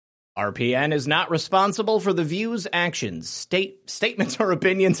RPN is not responsible for the views, actions, statements, or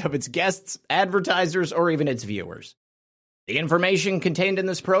opinions of its guests, advertisers, or even its viewers. The information contained in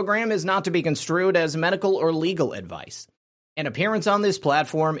this program is not to be construed as medical or legal advice. An appearance on this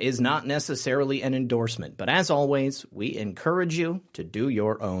platform is not necessarily an endorsement, but as always, we encourage you to do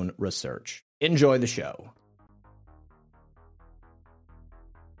your own research. Enjoy the show.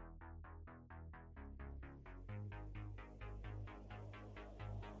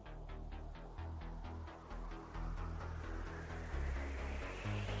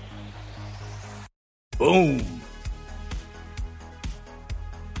 Boom.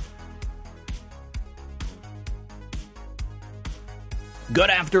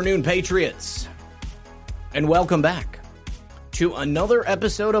 Good afternoon, Patriots, and welcome back to another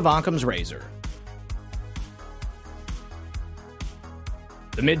episode of Occam's Razor.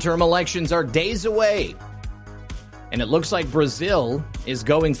 The midterm elections are days away, and it looks like Brazil is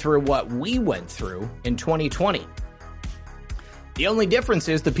going through what we went through in 2020. The only difference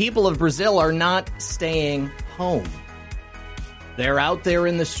is the people of Brazil are not staying home. They're out there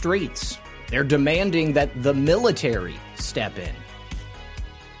in the streets. They're demanding that the military step in.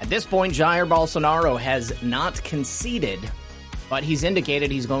 At this point, Jair Bolsonaro has not conceded, but he's indicated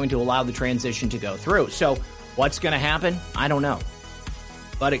he's going to allow the transition to go through. So what's going to happen? I don't know.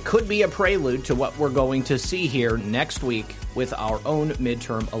 But it could be a prelude to what we're going to see here next week with our own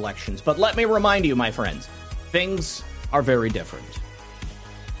midterm elections. But let me remind you, my friends, things are very different.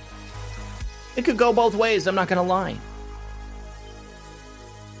 It could go both ways, I'm not going to lie.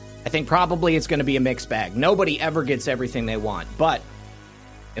 I think probably it's going to be a mixed bag. Nobody ever gets everything they want, but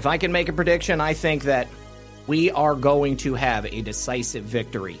if I can make a prediction, I think that we are going to have a decisive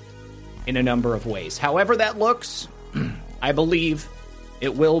victory in a number of ways. However that looks, I believe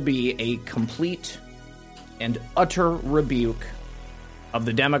it will be a complete and utter rebuke of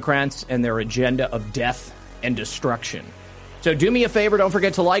the Democrats and their agenda of death and destruction. So do me a favor, don't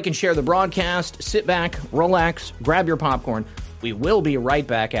forget to like and share the broadcast. Sit back, relax, grab your popcorn. We will be right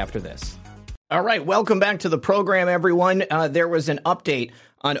back after this. All right, welcome back to the program, everyone. There was an update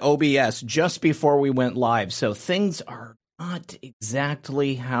on OBS just before we went live, so things are not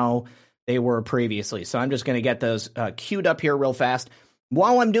exactly how they were previously. So I'm just going to get those queued up here real fast.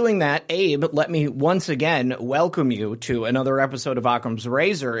 While I'm doing that, Abe, let me once again welcome you to another episode of Occam's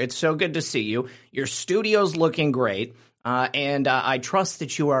Razor. It's so good to see you. Your studio's looking great, and I trust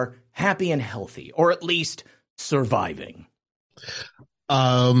that you are happy and healthy, or at least surviving.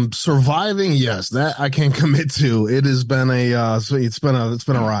 Surviving, yes, that I can commit to. It has been it's been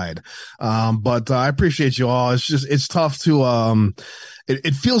a ride. But I appreciate you all. It's tough to,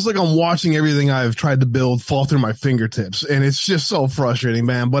 it feels like I'm watching everything I've tried to build fall through my fingertips, and it's just so frustrating,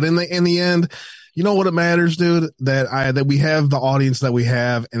 man. But in the end, you know what it matters, dude? That we have the audience that we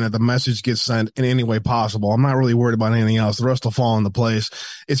have, and that the message gets sent in any way possible. I'm not really worried about anything else. The rest will fall into place.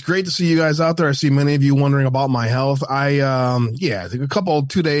 It's great to see you guys out there. I see many of you wondering about my health. I think a couple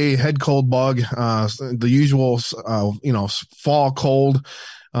 2-day head cold bug, the usual, fall cold.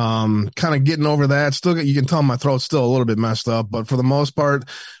 Kind of getting over that. Still, you can tell my throat's still a little bit messed up, but for the most part,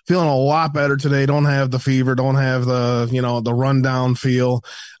 feeling a lot better today. Don't have the fever, don't have the rundown feel,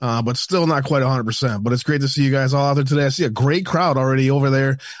 but still not quite 100%. But it's great to see you guys all out there today. I see a great crowd already over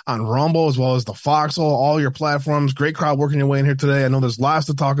there on Rumble as well as the Foxhole, all your platforms. Great crowd working your way in here today. I know there's lots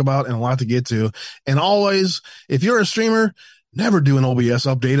to talk about and a lot to get to. And always, if you're a streamer, never do an OBS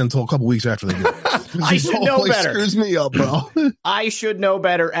update until a couple weeks after they do it. I should know better. Screws me up, bro. I should know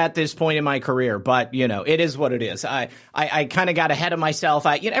better at this point in my career, but it is what it is. I kind of got ahead of myself.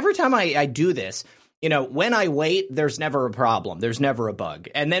 Every time I do this, when I wait, there's never a problem. There's never a bug.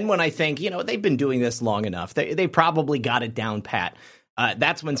 And then when I think, they've been doing this long enough, they probably got it down pat.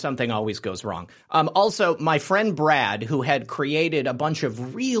 That's when something always goes wrong. Also, my friend Brad, who had created a bunch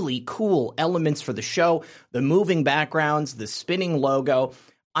of really cool elements for the show, the moving backgrounds, the spinning logo,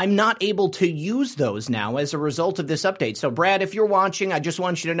 I'm not able to use those now as a result of this update. So, Brad, if you're watching, I just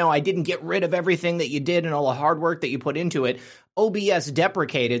want you to know I didn't get rid of everything that you did and all the hard work that you put into it. OBS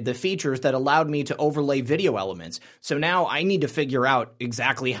deprecated the features that allowed me to overlay video elements. So now I need to figure out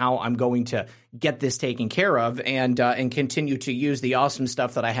exactly how I'm going to get this taken care of and continue to use the awesome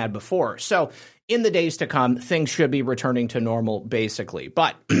stuff that I had before. So in the days to come, things should be returning to normal, basically.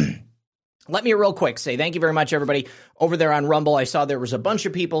 But let me real quick say thank you very much, everybody, over there on Rumble. I saw there was a bunch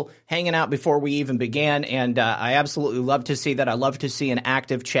of people hanging out before we even began, and I absolutely love to see that. I love to see an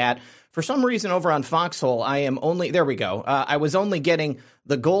active chat. For some reason over on Foxhole, there we go. I was only getting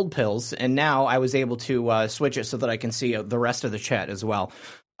the gold pills, and now I was able to switch it so that I can see the rest of the chat as well.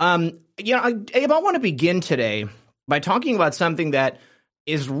 I want to begin today by talking about something that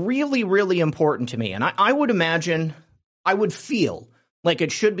is really, really important to me. And I would imagine, I would feel like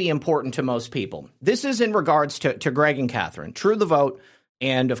it should be important to most people. This is in regards to Greg and Catherine, True the Vote,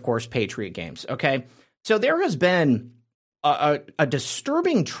 and of course, Patriot Games. Okay. So there has been a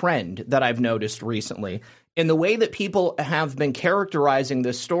disturbing trend that I've noticed recently in the way that people have been characterizing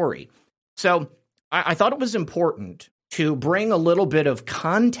this story. So I thought it was important to bring a little bit of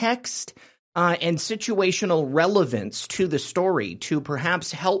context and situational relevance to the story to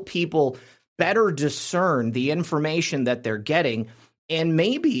perhaps help people better discern the information that they're getting and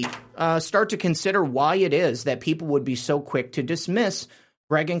maybe start to consider why it is that people would be so quick to dismiss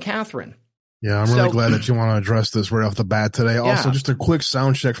Greg and Catherine. Yeah, I'm really glad that you want to address this right off the bat today. Yeah. Also, just a quick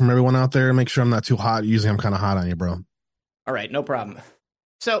sound check from everyone out there. Make sure I'm not too hot. Usually I'm kind of hot on you, bro. All right, no problem.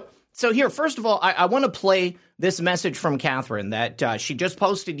 So here, first of all, I want to play this message from Catherine that she just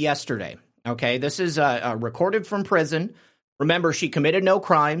posted yesterday. Okay, this is recorded from prison. Remember, she committed no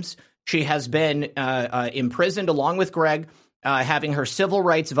crimes. She has been imprisoned along with Greg, having her civil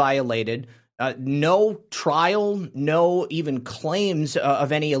rights violated. No trial, no even claims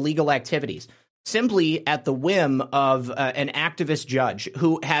of any illegal activities. Simply at the whim of an activist judge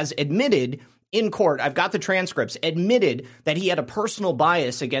who has admitted in court, I've got the transcripts, admitted that he had a personal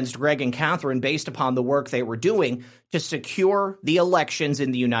bias against Greg and Catherine based upon the work they were doing to secure the elections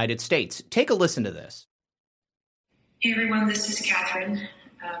in the United States. Take a listen to this. Hey everyone, this is Catherine.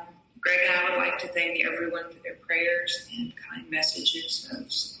 Greg and I would like to thank everyone for their prayers and kind messages of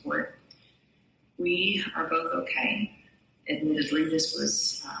support. We are both okay. Admittedly, this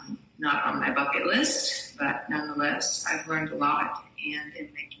was not on my bucket list, but nonetheless, I've learned a lot and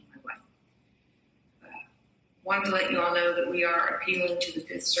am making my way. Wanted to let you all know that we are appealing to the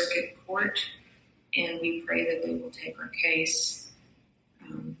Fifth Circuit Court, and we pray that they will take our case.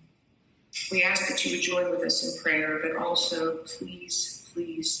 We ask that you would join with us in prayer, but also please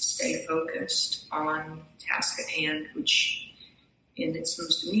stay focused on task at hand, which in its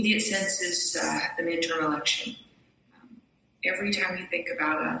most immediate sense is the midterm election. Every time you think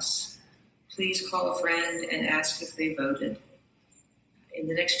about us, please call a friend and ask if they voted. In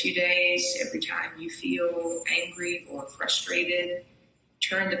the next few days, every time you feel angry or frustrated,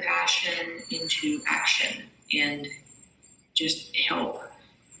 turn the passion into action and just help.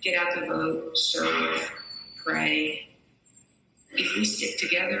 Get out the vote, serve, pray. If we stick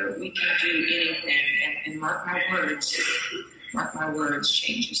together, we can do anything. And mark my words,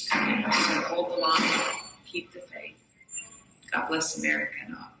 change is coming. So hold the line, keep the faith. God bless America,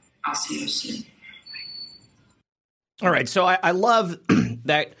 and I'll see you soon. All right, so I love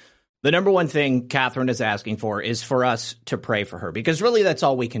that the number one thing Catherine is asking for is for us to pray for her, because really that's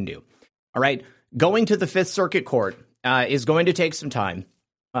all we can do. All right, going to the Fifth Circuit Court is going to take some time.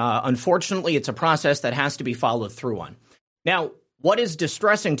 Unfortunately, it's a process that has to be followed through on. Now, what is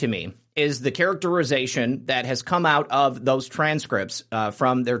distressing to me is the characterization that has come out of those transcripts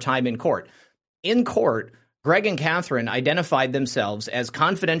from their time in court. In court, Greg and Catherine identified themselves as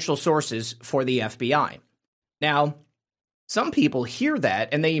confidential sources for the FBI. Now, some people hear that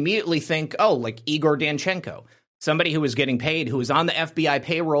and they immediately think, oh, like Igor Danchenko, somebody who was getting paid, who was on the FBI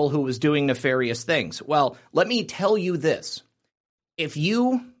payroll, who was doing nefarious things. Well, let me tell you this. If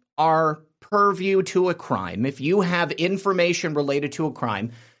you are purview to a crime, if you have information related to a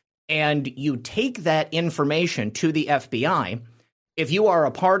crime, and you take that information to the FBI, if you are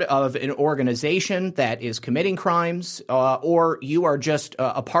a part of an organization that is committing crimes, or you are just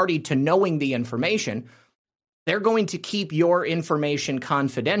a party to knowing the information, they're going to keep your information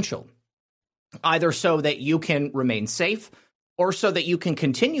confidential, either so that you can remain safe or so that you can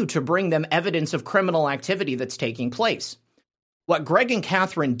continue to bring them evidence of criminal activity that's taking place. What Greg and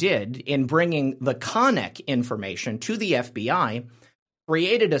Catherine did in bringing the Connick information to the FBI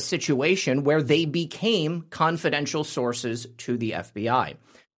created a situation where they became confidential sources to the FBI.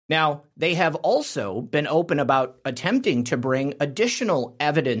 Now, they have also been open about attempting to bring additional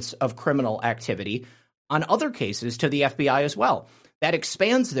evidence of criminal activity on other cases to the FBI as well. That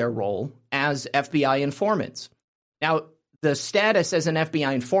expands their role as FBI informants. Now, the status as an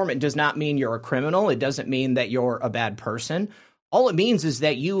FBI informant does not mean you're a criminal. It doesn't mean that you're a bad person. All it means is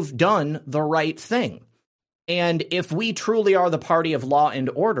that you've done the right thing. And if we truly are the party of law and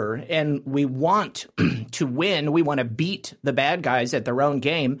order, and we want to win, we want to beat the bad guys at their own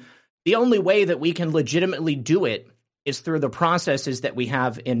game, the only way that we can legitimately do it is through the processes that we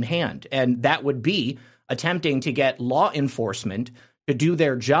have in hand. And that would be attempting to get law enforcement to do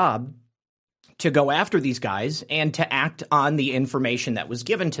their job, to go after these guys, and to act on the information that was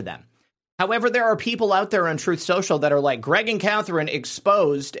given to them. However, there are people out there on Truth Social that are like, Greg and Catherine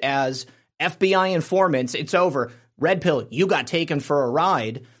exposed as FBI informants. It's over. red pill, you got taken for a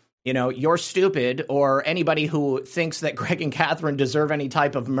ride, you're stupid, or anybody who thinks that Greg and Catherine deserve any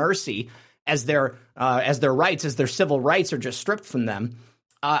type of mercy as their rights, as their civil rights are just stripped from them.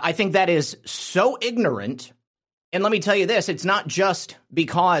 I think that is so ignorant. And let me tell you this, it's not just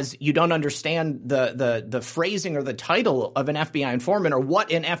because you don't understand the phrasing or the title of an FBI informant or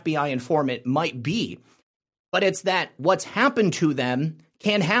what an FBI informant might be, but it's that what's happened to them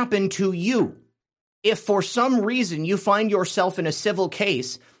can happen to you. If for some reason you find yourself in a civil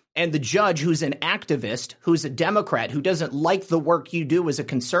case and the judge, who's an activist, who's a Democrat, who doesn't like the work you do as a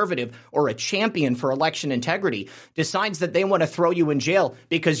conservative or a champion for election integrity, decides that they want to throw you in jail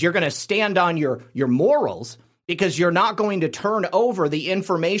because you're going to stand on your morals, because you're not going to turn over the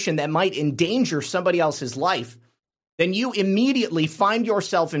information that might endanger somebody else's life, then you immediately find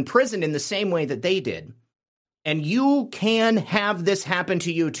yourself in prison in the same way that they did. And you can have this happen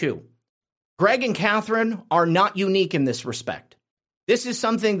to you too. Greg and Catherine are not unique in this respect. This is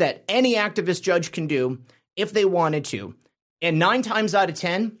something that any activist judge can do if they wanted to. And 9 times out of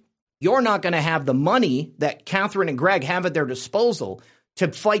 10, you're not going to have the money that Catherine and Greg have at their disposal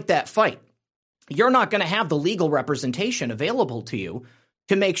to fight that fight. You're not going to have the legal representation available to you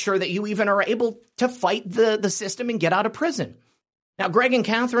to make sure that you even are able to fight the system and get out of prison. Now, Greg and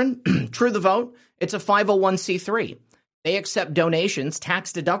Catherine, True the Vote, it's a 501c3. They accept donations,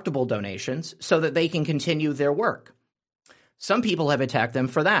 tax-deductible donations, so that they can continue their work. Some people have attacked them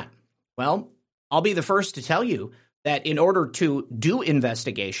for that. Well, I'll be the first to tell you that in order to do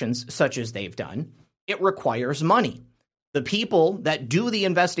investigations such as they've done, it requires money. The people that do the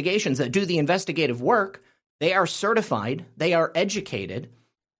investigations, that do the investigative work, they are certified, they are educated,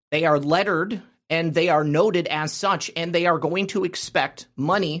 they are lettered, and they are noted as such, and they are going to expect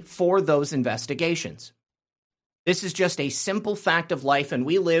money for those investigations. This is just a simple fact of life, and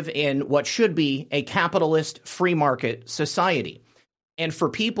we live in what should be a capitalist free market society. And for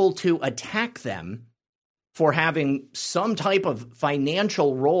people to attack them for having some type of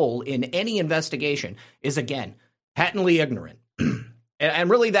financial role in any investigation is, again, patently ignorant. And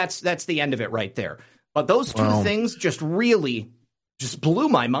really, that's the end of it right there. But those two things just really just blew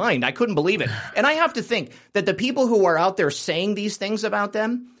my mind. I couldn't believe it. And I have to think that the people who are out there saying these things about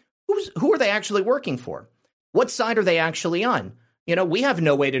them, who are they actually working for? What side are they actually on? We have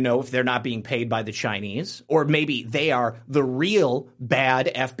no way to know if they're not being paid by the Chinese, or maybe they are the real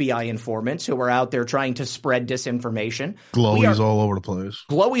bad FBI informants who are out there trying to spread disinformation. Glowies all over the place.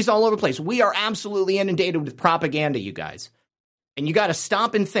 Glowies all over the place. We are absolutely inundated with propaganda, you guys. And you got to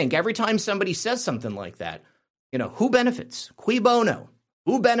stop and think every time somebody says something like that, who benefits? Cui bono?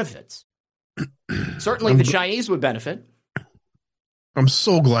 Who benefits? Certainly the Chinese would benefit. I'm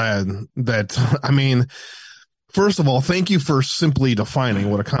so glad that, first of all, thank you for simply defining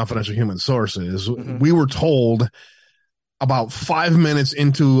what a confidential human source is. Mm-hmm. We were told about 5 minutes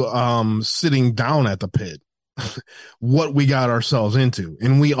into sitting down at the pit what we got ourselves into.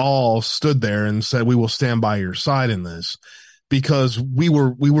 And we all stood there and said, we will stand by your side in this, because we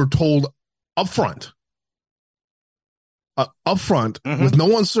were told up front, mm-hmm. with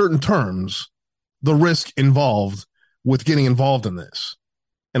no uncertain terms, the risk involved with getting involved in this.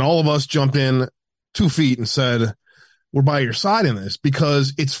 And all of us jumped in 2 feet and said, we're by your side in this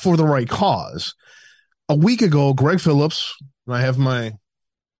because it's for the right cause. A week ago, Greg Phillips, and I have my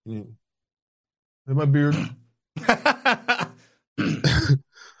beard.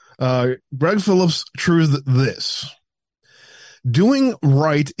 Greg Phillips truth this. Doing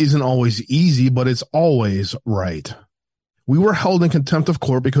right isn't always easy, but it's always right. We were held in contempt of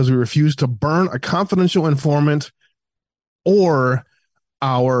court because we refused to burn a confidential informant or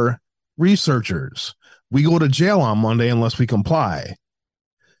our researchers. We go to jail on Monday unless we comply.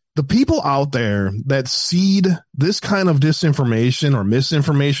 The people out there that seed this kind of disinformation or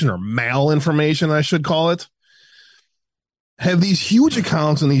misinformation or malinformation, I should call it, have these huge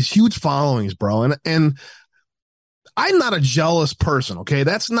accounts and these huge followings, bro. And I'm not a jealous person, okay?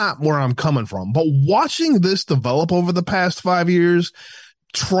 That's not where I'm coming from. But watching this develop over the past 5 years,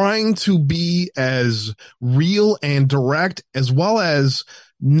 trying to be as real and direct as well as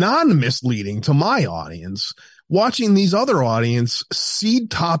non-misleading to my audience, watching these other audience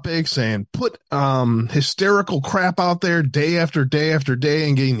seed topics and put hysterical crap out there day after day after day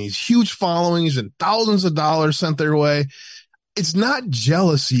and getting these huge followings and thousands of dollars sent their way. It's not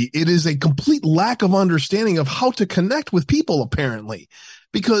jealousy. It is a complete lack of understanding of how to connect with people, apparently,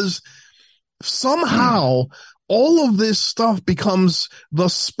 because somehow all of this stuff becomes the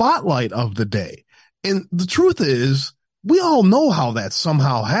spotlight of the day. And the truth is, we all know how that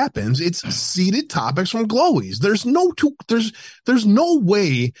somehow happens. It's seeded topics from Glowies. There's no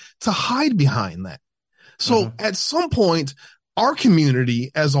way to hide behind that. So at some point, our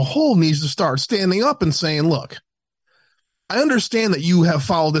community as a whole needs to start standing up and saying, look, I understand that you have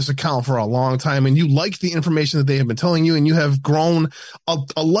followed this account for a long time and you like the information that they have been telling you, and you have grown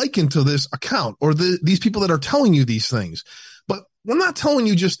a liking to this account or these people that are telling you these things. But we're not telling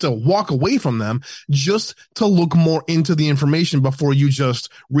you just to walk away from them, just to look more into the information before you just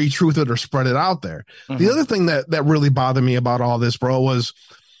retruth it or spread it out there. The other thing that really bothered me about all this, bro, was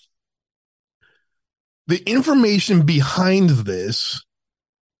the information behind this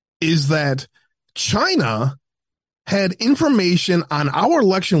is that China had information on our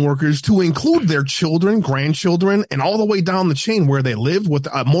election workers to include their children, grandchildren, and all the way down the chain where they lived, with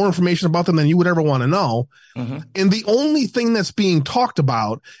more information about them than you would ever want to know. And the only thing that's being talked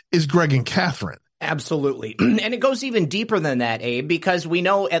about is Greg and Catherine. Absolutely. And it goes even deeper than that, Abe, because we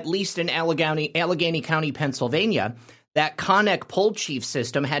know, at least in Allegheny County, Pennsylvania, that Connect poll chief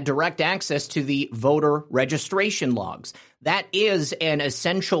system had direct access to the voter registration logs. That is an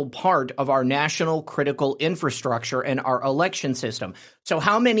essential part of our national critical infrastructure and our election system. So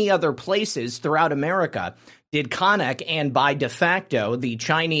how many other places throughout America did Connect and by de facto the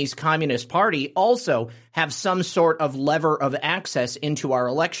Chinese Communist Party also have some sort of lever of access into our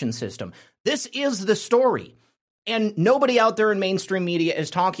election system? This is the story. And nobody out there in mainstream media is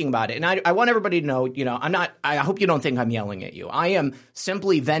talking about it. And I want everybody to know, I hope you don't think I'm yelling at you. I am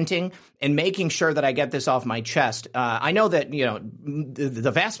simply venting and making sure that I get this off my chest. I know that,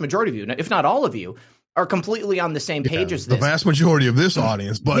 the vast majority of you, if not all of you, are completely on the same page as this. The vast majority of this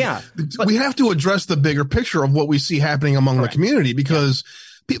audience. But we have to address the bigger picture of what we see happening among the community, because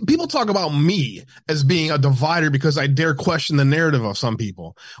people talk about me as being a divider because I dare question the narrative of some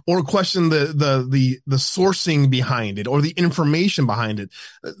people, or question the sourcing behind it or the information behind it.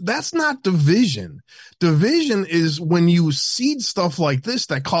 That's not division. Division is when you seed stuff like this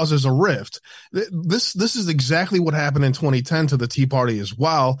that causes a rift. This is exactly what happened in 2010 to the Tea Party as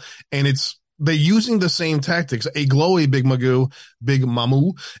well. And they're using the same tactics. A glowy Big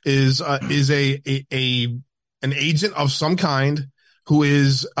Mamu is an agent of some kind who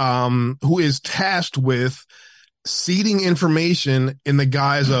is tasked with seeding information in the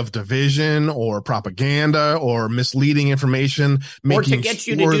guise of division or propaganda or misleading information, or to get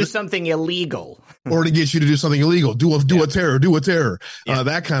you to do something illegal, do a terror,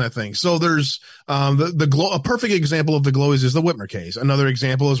 that kind of thing. So there's a perfect example of the glowies is the Whitmer case. Another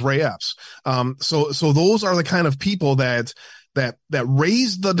example is Ray Epps. So those are the kind of people that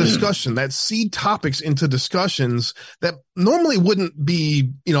raise the discussion, that seed topics into discussions that normally wouldn't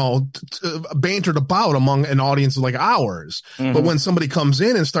be, bantered about among an audience like ours. But when somebody comes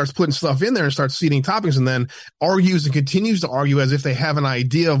in and starts putting stuff in there and starts seeding topics and then argues and continues to argue as if they have an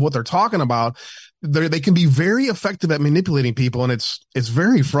idea of what they're talking about, they can be very effective at manipulating people. And it's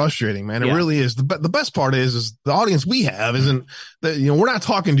very frustrating, man. It really is. The best part is the audience we have isn't that, we're not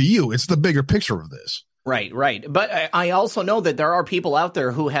talking to you. It's the bigger picture of this. Right. But I also know that there are people out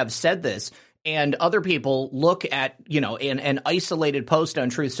there who have said this, and other people look at, in an isolated post on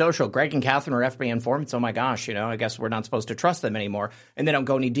Truth Social, Greg and Catherine are FBI informants. Oh my gosh, I guess we're not supposed to trust them anymore. And they don't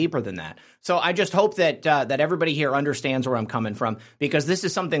go any deeper than that. So I just hope that everybody here understands where I'm coming from, because this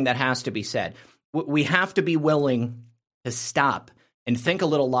is something that has to be said. We have to be willing to stop and think a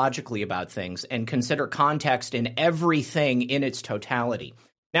little logically about things and consider context in everything in its totality.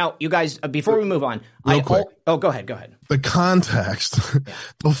 Now, you guys, before we move on, quick. Go ahead. The context,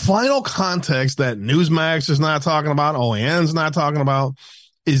 the final context that Newsmax is not talking about, OAN's not talking about,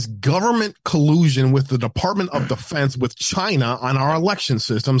 is government collusion with the Department of Defense with China on our election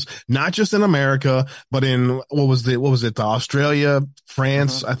systems, not just in America, but in what was it? Australia,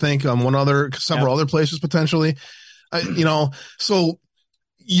 France, I think, several other places potentially. So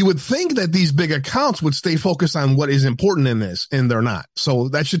you would think that these big accounts would stay focused on what is important in this, and they're not. So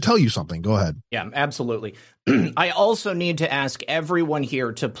that should tell you something. Go ahead. Yeah, absolutely. I also need to ask everyone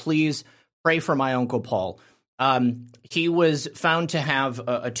here to please pray for my Uncle Paul. He was found to have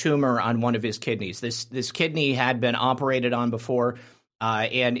a tumor on one of his kidneys. This kidney had been operated on before,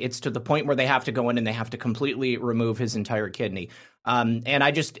 and it's to the point where they have to go in and they have to completely remove his entire kidney. And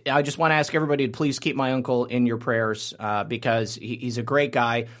I just want to ask everybody to please keep my uncle in your prayers, because he's a great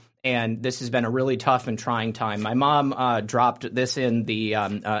guy, and this has been a really tough and trying time. My mom dropped this in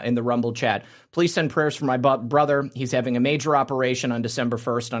the Rumble chat. Please send prayers for my brother. He's having a major operation on December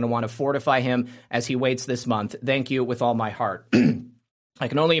 1st, and I want to fortify him as he waits this month. Thank you with all my heart. I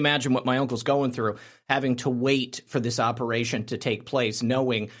can only imagine what my uncle's going through, having to wait for this operation to take place,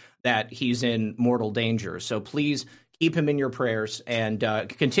 knowing that he's in mortal danger. So please keep him in your prayers, and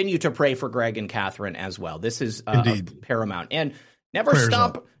continue to pray for Greg and Catherine as well. This is paramount. And never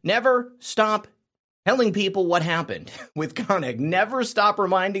stop telling people what happened with Koenig. Never stop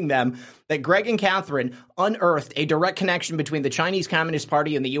reminding them that Greg and Catherine unearthed a direct connection between the Chinese Communist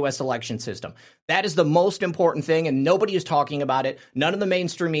Party and the U.S. election system. That is the most important thing, and nobody is talking about it. None of the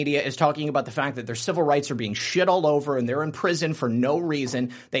mainstream media is talking about the fact that their civil rights are being shit all over, and they're in prison for no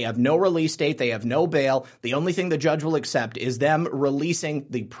reason. They have no release date. They have no bail. The only thing the judge will accept is them releasing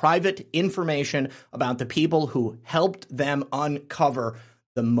the private information about the people who helped them uncover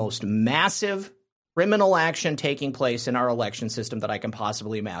the most massive criminal action taking place in our election system that I can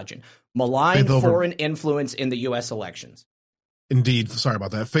possibly imagine. Malign foreign influence in the U.S. elections. Indeed. Sorry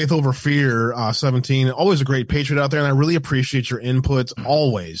about that. Faith Over Fear, 17. Always a great patriot out there, and I really appreciate your input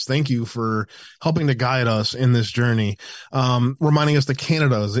always. Thank you for helping to guide us in this journey. Reminding us that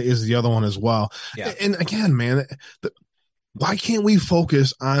Canada is the other one as well. Yeah. And again, man, why can't we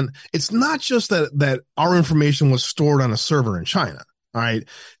focus on, it's not just that our information was stored on a server in China. All right.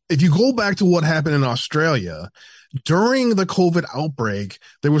 If you go back to what happened in Australia during the COVID outbreak,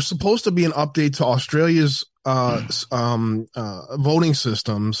 there was supposed to be an update to Australia's voting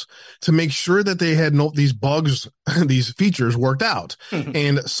systems to make sure that they had these bugs, these features worked out.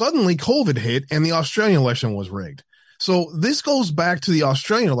 And suddenly COVID hit and the Australian election was rigged. So this goes back to the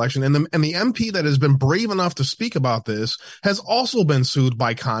Australian election, and the MP that has been brave enough to speak about this has also been sued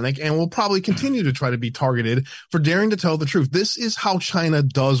by Koenig and will probably continue to try to be targeted for daring to tell the truth. This is how China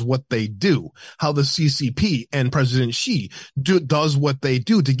does what they do, how the CCP and President Xi does what they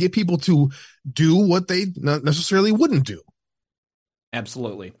do to get people to do what they not necessarily wouldn't do.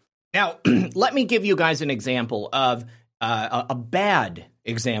 Absolutely. Now, let me give you guys an example of a bad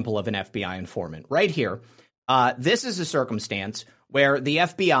example of an FBI informant right here. This is a circumstance where the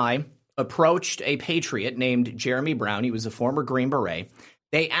FBI approached a patriot named Jeremy Brown. He was a former Green Beret.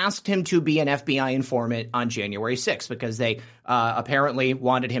 They asked him to be an FBI informant on January 6th because they apparently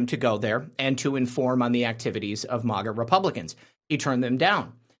wanted him to go there and to inform on the activities of MAGA Republicans. He turned them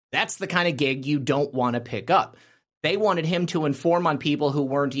down. That's the kind of gig you don't want to pick up. They wanted him to inform on people who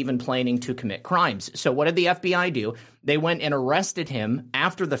weren't even planning to commit crimes. So what did the FBI do? They went and arrested him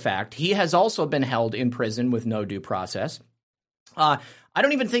after the fact. He has also been held in prison with no due process. I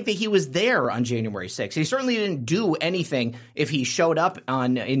don't even think that he was there on January 6th. He certainly didn't do anything if he showed up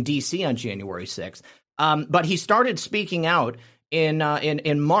in D.C. on January 6th. But he started speaking out in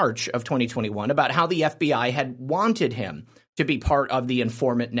March of 2021 about how the FBI had wanted him to be part of the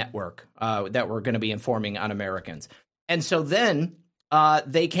informant network that were going to be informing on Americans. And so then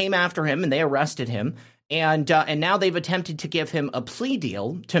they came after him and they arrested him. And now they've attempted to give him a plea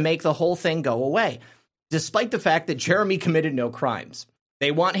deal to make the whole thing go away, despite the fact that Jeremy committed no crimes.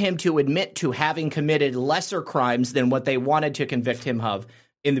 They want him to admit to having committed lesser crimes than what they wanted to convict him of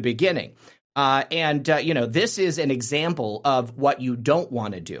in the beginning. This is an example of what you don't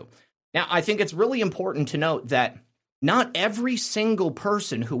want to do. Now, I think it's really important to note that not every single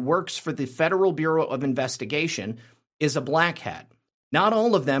person who works for the Federal Bureau of Investigation is a black hat. Not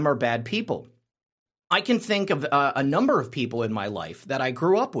all of them are bad people. I can think of a number of people in my life that I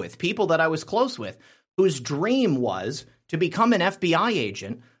grew up with, people that I was close with, whose dream was to become an FBI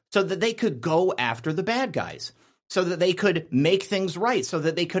agent so that they could go after the bad guys, so that they could make things right, so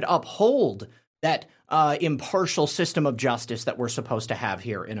that they could uphold that impartial system of justice that we're supposed to have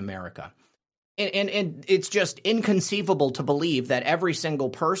here in America. And it's just inconceivable to believe that every single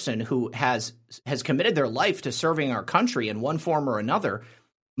person who has committed their life to serving our country in one form or another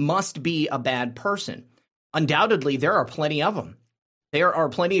must be a bad person. Undoubtedly, there are plenty of them. There are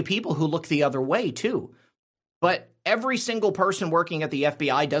plenty of people who look the other way, too. But every single person working at the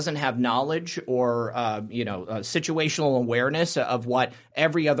FBI doesn't have knowledge or, situational awareness of what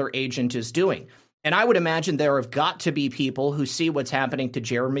every other agent is doing. And I would imagine there have got to be people who see what's happening to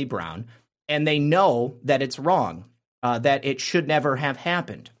Jeremy Brown, and they know that it's wrong, that it should never have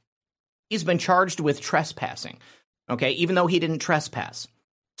happened. He's been charged with trespassing, okay, even though he didn't trespass.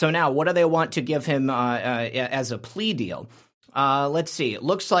 So now, what do they want to give him as a plea deal? Let's see. It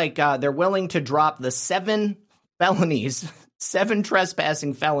looks like they're willing to drop the 7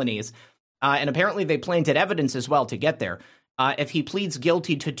 trespassing felonies, and apparently they planted evidence as well to get there, if he pleads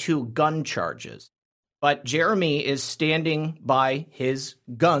guilty to 2 gun charges. But Jeremy is standing by his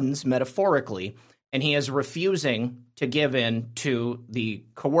guns, metaphorically, and he is refusing to give in to the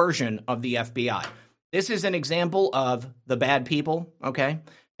coercion of the FBI. This is an example of the bad people, okay?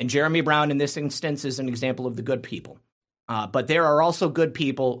 And Jeremy Brown, in this instance, is an example of the good people. But there are also good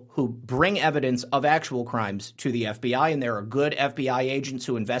people who bring evidence of actual crimes to the FBI, and there are good FBI agents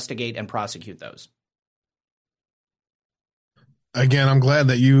who investigate and prosecute those. Again, I'm glad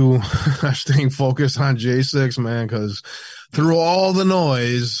that you are staying focused on J6, man, because through all the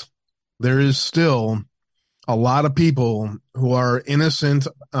noise, there is still a lot of people who are innocent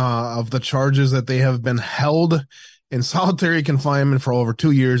of the charges that they have been held in solitary confinement for over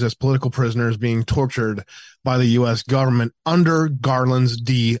 2 years as political prisoners being tortured by the U.S. government under Garland's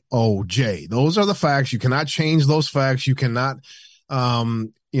DOJ. Those are the facts. You cannot change those facts. You cannot,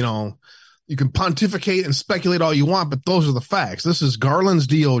 you can pontificate and speculate all you want, but those are the facts. This is Garland's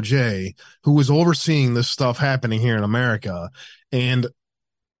DOJ who is overseeing this stuff happening here in America. And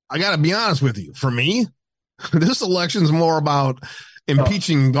I got to be honest with you. For me, this election's more about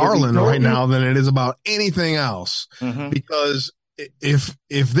impeaching Garland right now than it is about anything else. Because if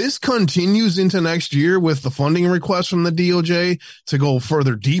this continues into next year with the funding request from the DOJ to go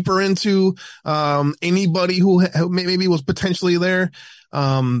further deeper into anybody who maybe was potentially there,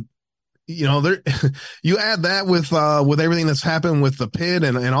 you add that with everything that's happened with the pit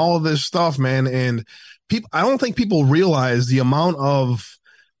and all of this stuff, man. And I don't think people realize the amount of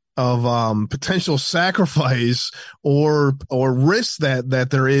potential sacrifice or risk that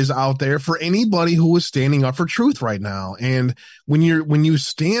there is out there for anybody who is standing up for truth right now. And when you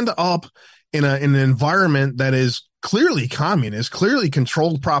stand up in an environment that is clearly communist, clearly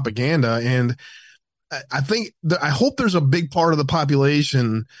controlled propaganda, and I hope there's a big part of the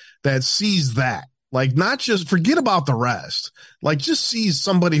population that sees that, like, not just forget about the rest, like just sees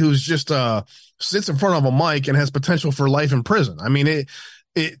somebody who's just sits in front of a mic and has potential for life in prison. I mean,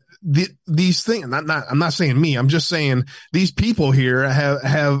 these things, I'm not saying me, I'm just saying these people here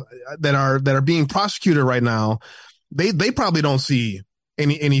have that are being prosecuted right now. They probably don't see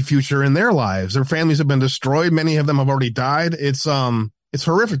any future in their lives. Their families have been destroyed. Many of them have already died. It's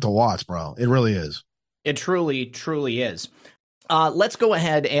horrific to watch, bro. It really is. It truly, truly is. Let's go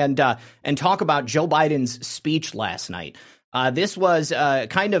ahead and talk about Joe Biden's speech last night. This was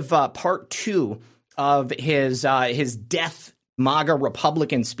kind of part two of his death MAGA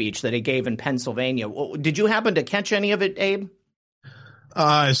Republican speech that he gave in Pennsylvania. Did you happen to catch any of it, Abe?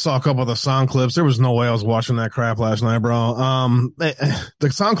 I saw a couple of the sound clips. There was no way I was watching that crap last night, bro. The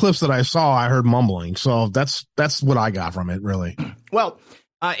sound clips that I saw, I heard mumbling. So that's what I got from it, really. Well,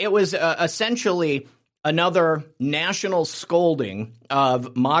 it was essentially another national scolding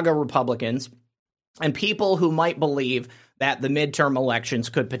of MAGA Republicans and people who might believe that the midterm elections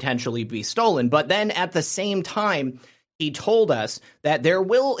could potentially be stolen. But then at the same time, he told us that there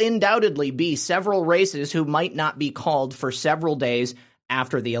will undoubtedly be several races who might not be called for several days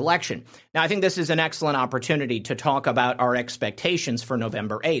after the election. Now, I think this is an excellent opportunity to talk about our expectations for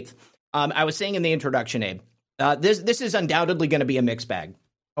November 8th. I was saying in the introduction, Abe, this is undoubtedly going to be a mixed bag.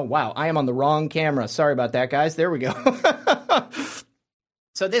 Oh, wow. I am on the wrong camera. Sorry about that, guys. There we go.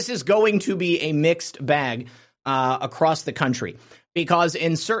 So this is going to be a mixed bag across the country because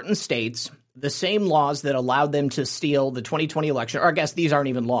in certain states, the same laws that allowed them to steal the 2020 election, or I guess these aren't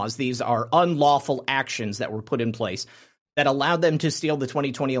even laws, these are unlawful actions that were put in place that allowed them to steal the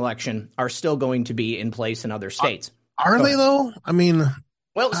 2020 election are still going to be in place in other states. Are they, though? I mean...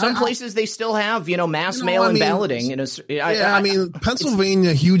 Well, some places they still have, mass mail-in balloting.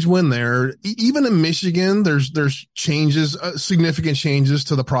 Pennsylvania, huge win there. Even in Michigan, there's changes, significant changes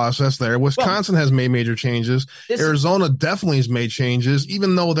to the process there. Wisconsin has made major changes. Arizona definitely has made changes,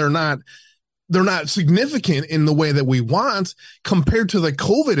 even though they're not significant in the way that we want compared to the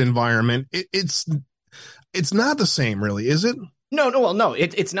COVID environment. It's not the same, really, is it? No.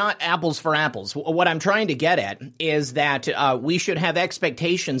 It's not apples for apples. What I'm trying to get at is that we should have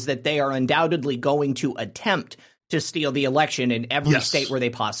expectations that they are undoubtedly going to attempt to steal the election in every state where they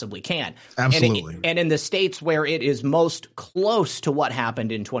possibly can. Absolutely. And in the states where it is most close to what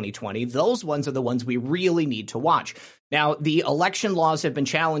happened in 2020, those ones are the ones we really need to watch. Now, the election laws have been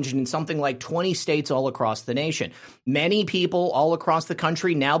challenged in something like 20 states all across the nation. Many people all across the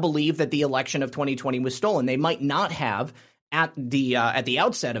country now believe that the election of 2020 was stolen. They might not have at the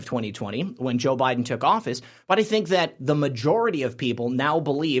outset of 2020 when Joe Biden took office, but I think that the majority of people now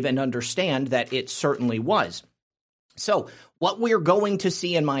believe and understand that it certainly was. So what we're going to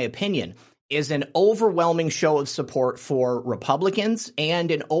see, in my opinion, is an overwhelming show of support for Republicans and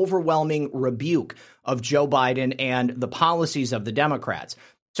an overwhelming rebuke of Joe Biden and the policies of the Democrats.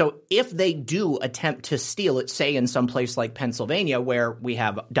 So if they do attempt to steal it, say in some place like Pennsylvania, where we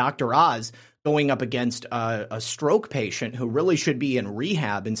have Dr. Oz going up against a stroke patient who really should be in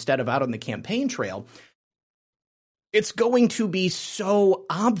rehab instead of out on the campaign trail, it's going to be so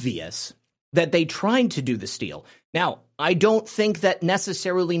obvious that they tried to do the steal. Now, I don't think that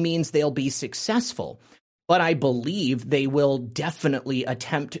necessarily means they'll be successful, but I believe they will definitely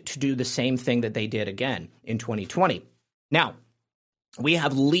attempt to do the same thing that they did again in 2020. Now, we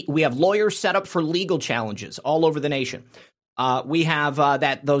have lawyers set up for legal challenges all over the nation. We have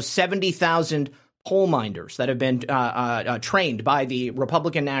those 70,000 poll minders that have been trained by the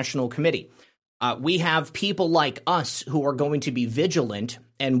Republican National Committee. We have people like us who are going to be vigilant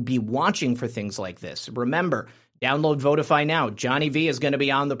and be watching for things like this. Remember, download Votify now. Johnny V is going to be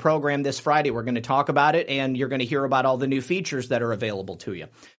on the program this Friday. We're going to talk about it, and you're going to hear about all the new features that are available to you.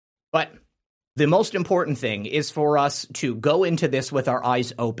 But the most important thing is for us to go into this with our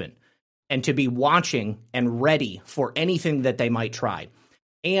eyes open and to be watching and ready for anything that they might try.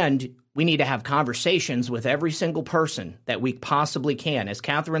 And we need to have conversations with every single person that we possibly can. As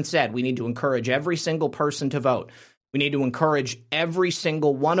Catherine said, we need to encourage every single person to vote. We need to encourage every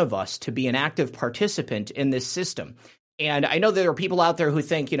single one of us to be an active participant in this system. And I know there are people out there who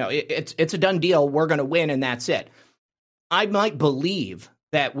think, it's a done deal, we're going to win, and that's it. I might believe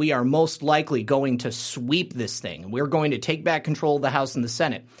that we are most likely going to sweep this thing. We're going to take back control of the House and the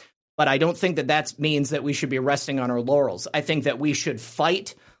Senate. But I don't think that means that we should be resting on our laurels. I think that we should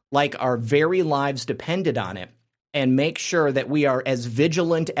fight like our very lives depended on it and make sure that we are as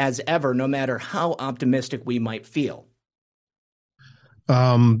vigilant as ever, no matter how optimistic we might feel.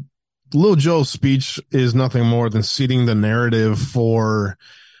 Lil Joe's speech is nothing more than seeding the narrative for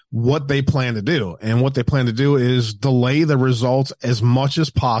what they plan to do. And what they plan to do is delay the results as much as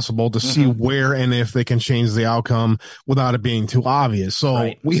possible to see where and if they can change the outcome without it being too obvious.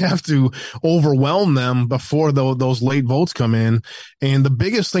 So we have to overwhelm them before those late votes come in. And the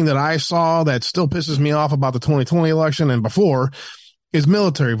biggest thing that I saw that still pisses me off about the 2020 election and before is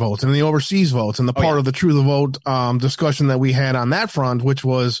military votes and the overseas votes and the part of the True the Vote discussion that we had on that front, which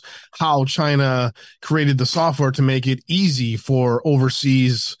was how China created the software to make it easy for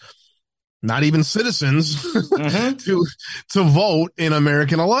overseas, not even citizens, to vote in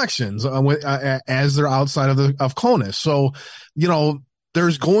American elections as they're outside of CONUS. So,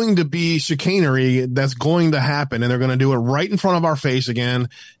 there's going to be chicanery that's going to happen, and they're going to do it right in front of our face again.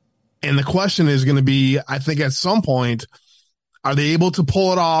 And the question is going to be, I think at some point, are they able to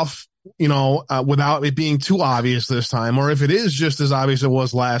pull it off, without it being too obvious this time? Or if it is just as obvious as it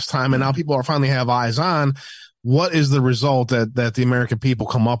was last time, and now people are finally have eyes on, what is the result that the American people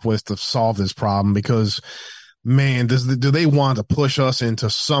come up with to solve this problem? Because, man, do they want to push us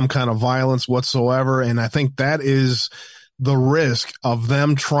into some kind of violence whatsoever? And I think that is the risk of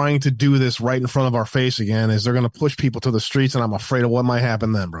them trying to do this right in front of our face again, is they're going to push people to the streets, and I'm afraid of what might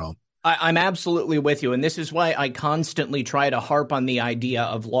happen then, bro. I'm absolutely with you, and this is why I constantly try to harp on the idea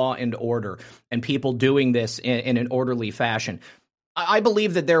of law and order and people doing this in an orderly fashion. I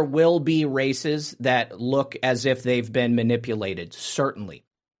believe that there will be races that look as if they've been manipulated, certainly.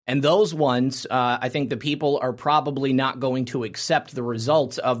 And those ones, I think the people are probably not going to accept the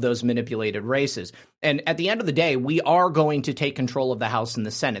results of those manipulated races. And at the end of the day, we are going to take control of the House and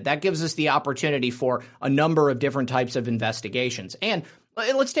the Senate. That gives us the opportunity for a number of different types of investigations. And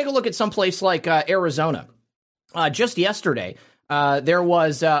let's take a look at some place like Arizona. Just yesterday, there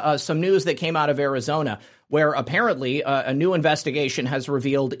was some news that came out of Arizona where apparently a new investigation has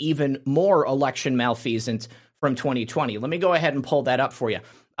revealed even more election malfeasance from 2020. Let me go ahead and pull that up for you.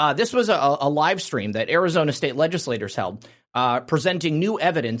 This was a live stream that Arizona state legislators held, presenting new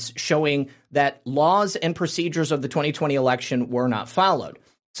evidence showing that laws and procedures of the 2020 election were not followed.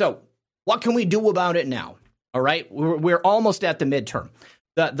 So what can we do about it now? All right, we're almost at the midterm.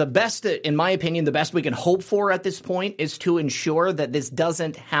 The best, in my opinion, the best we can hope for at this point is to ensure that this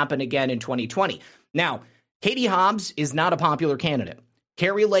doesn't happen again in 2020. Now, Katie Hobbs is not a popular candidate.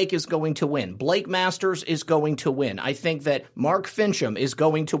 Carrie Lake is going to win. Blake Masters is going to win. I think that Mark Fincham is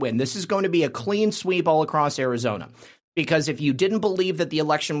going to win. This is going to be a clean sweep all across Arizona. Because if you didn't believe that the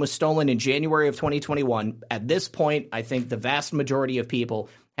election was stolen in January of 2021, at this point, I think the vast majority of people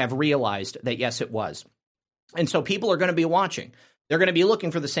have realized that, yes, it was. And so people are going to be watching. They're going to be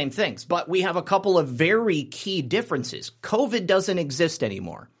looking for the same things. But we have a couple of very key differences. COVID doesn't exist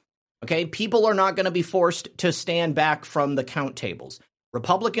anymore. Okay? People are not going to be forced to stand back from the count tables.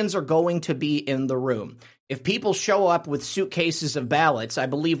 Republicans are going to be in the room. If people show up with suitcases of ballots, I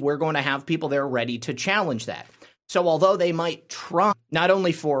believe we're going to have people there ready to challenge that. So although they might try, not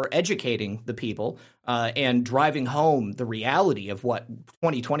only for educating the people and driving home the reality of what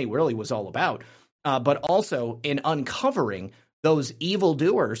 2020 really was all about, but also in uncovering those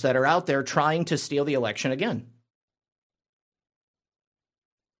evildoers that are out there trying to steal the election again.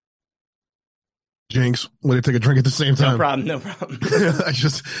 Jinx, will you take a drink at the same time? No problem. I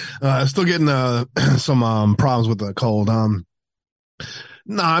just still getting some problems with the cold.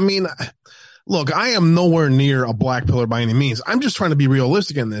 No, I mean, Look, I am nowhere near a black pillar by any means. I'm just trying to be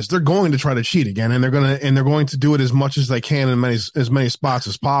realistic in this. They're going to try to cheat again, and they're going to do it as much as they can in as many spots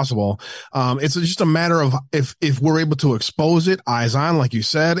as possible. It's just a matter of if we're able to expose it, eyes on, like you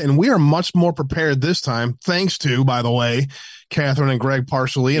said, and we are much more prepared this time, thanks to, by the way, Catherine and Greg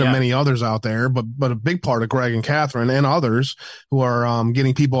partially, and many others out there, but a big part of Greg and Catherine and others who are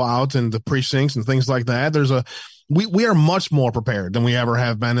getting people out in the precincts and things like that. We are much more prepared than we ever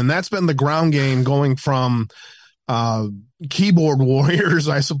have been. And that's been the ground game, going from keyboard warriors,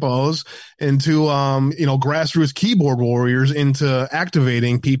 I suppose, into grassroots keyboard warriors, into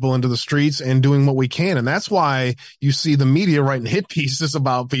activating people into the streets and doing what we can. And that's why you see the media writing hit pieces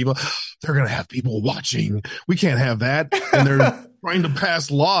about people. They're going to have people watching. We can't have that. And they're trying to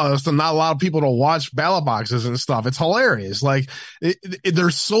pass laws to not allow people to watch ballot boxes and stuff. It's hilarious. Like they're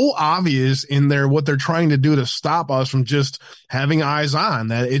so obvious in what they're trying to do to stop us from just having eyes on,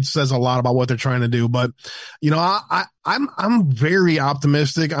 that it says a lot about what they're trying to do. But, I'm very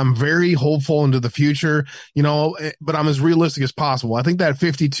optimistic. I'm very hopeful into the future, but I'm as realistic as possible. I think that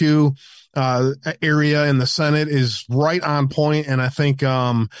 52 area in the Senate is right on point, and I think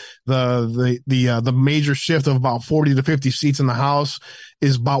the major shift of about 40 to 50 seats in the House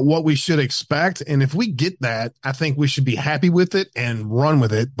is about what we should expect. And if we get that, I think we should be happy with it and run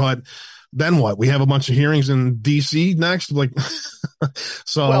with it. But then what? We have a bunch of hearings in DC next.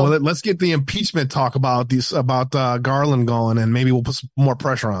 Let's get the impeachment talk about Garland going, and maybe we'll put some more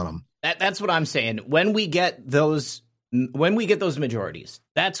pressure on him. That's what I'm saying. When we get those majorities,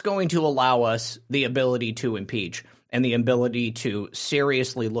 that's going to allow us the ability to impeach and the ability to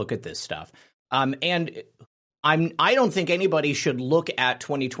seriously look at this stuff. And I don't think anybody should look at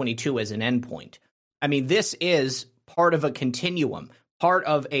 2022 as an endpoint. I mean, this is part of a continuum, part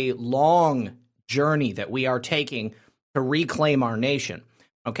of a long journey that we are taking to reclaim our nation.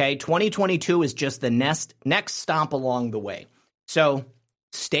 Okay, 2022 is just the next stop along the way. So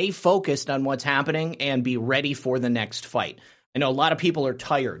stay focused on what's happening and be ready for the next fight. I know a lot of people are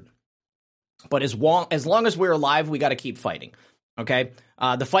tired, but as long as we're alive, we got to keep fighting. Okay,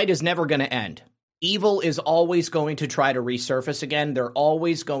 the fight is never going to end. Evil is always going to try to resurface again. They're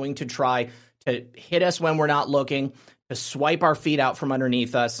always going to try to hit us when we're not looking, to swipe our feet out from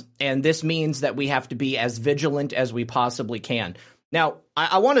underneath us. And this means that we have to be as vigilant as we possibly can. Now,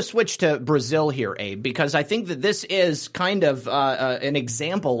 I want to switch to Brazil here, Abe, because I think that this is kind of an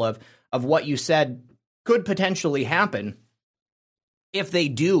example of what you said could potentially happen if they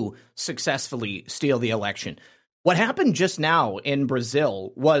do successfully steal the election. What happened just now in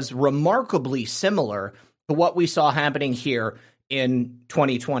Brazil was remarkably similar to what we saw happening here in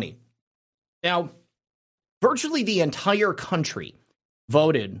 2020. Now, virtually the entire country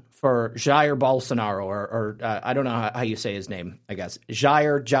voted for Jair Bolsonaro, or I don't know how you say his name, I guess.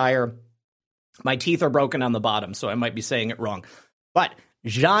 Jair. My teeth are broken on the bottom, so I might be saying it wrong. But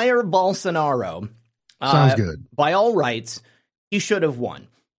Jair Bolsonaro, sounds good. By all rights, he should have won.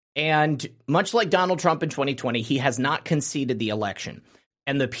 And much like Donald Trump in 2020, he has not conceded the election.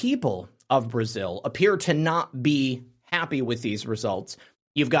 And the people of Brazil appear to not be happy with these results.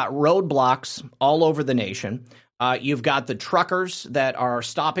 You've got roadblocks all over the nation. You've got the truckers that are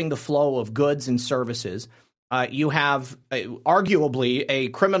stopping the flow of goods and services. You have arguably a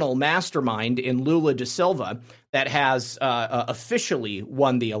criminal mastermind in Lula da Silva that has officially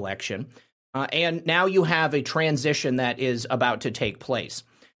won the election. And now you have a transition that is about to take place.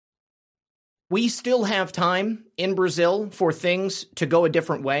 We still have time in Brazil for things to go a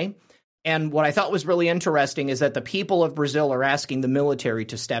different way. And what I thought was really interesting is that the people of Brazil are asking the military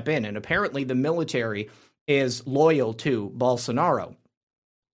to step in. And apparently the military is loyal to Bolsonaro.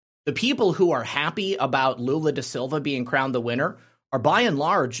 The people who are happy about Lula da Silva being crowned the winner are by and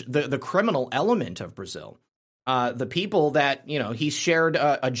large the criminal element of Brazil. The people that, he shared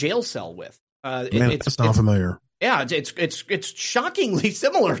a jail cell with. It's not familiar. Yeah, it's shockingly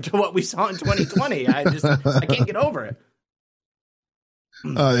similar to what we saw in 2020. I can't get over it.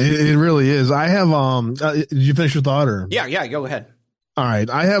 It really is. I have did you finish your thought, or? Yeah, go ahead. All right,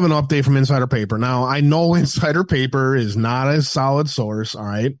 I have an update from Insider Paper. Now, I know Insider Paper is not a solid source. All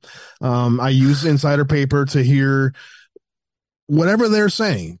right, I use Insider Paper to hear whatever they're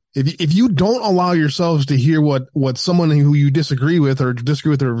saying. If you don't allow yourselves to hear what someone who you disagree with or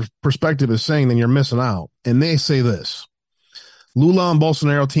disagree with their perspective is saying, then you're missing out. And they say this: Lula and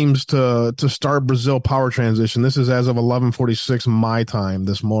Bolsonaro teams to start Brazil power transition. This is as of 11:46 my time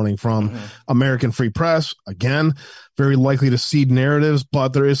this morning from American Free Press. Again, very likely to seed narratives, but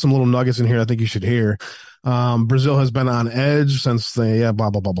there is some little nuggets in here I think you should hear. Brazil has been on edge since blah, blah,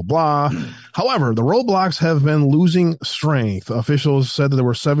 blah, blah, blah. However, the roadblocks have been losing strength. Officials said that there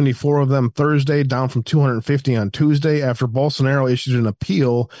were 74 of them Thursday, down from 250 on Tuesday, after Bolsonaro issued an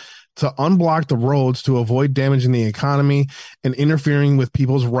appeal to unblock the roads to avoid damaging the economy and interfering with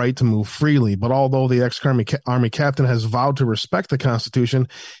people's right to move freely. But although the ex-army captain has vowed to respect the Constitution,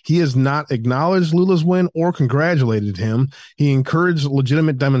 he has not acknowledged Lula's win or congratulated him. He encouraged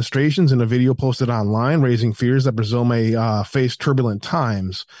legitimate demonstrations in a video posted online, raising fears that Brazil may face turbulent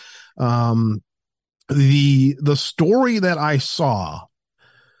times. The story that I saw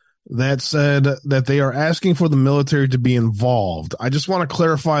that said that they are asking for the military to be involved. I just want to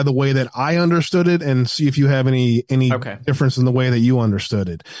clarify the way that I understood it and see if you have any difference in the way that you understood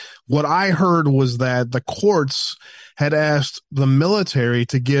it. What I heard was that the courts had asked the military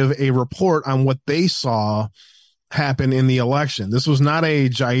to give a report on what they saw happen in the election. This was not a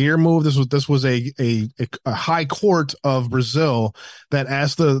Jair move. This was a high court of Brazil that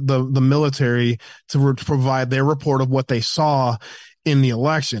asked the military to provide their report of what they saw in the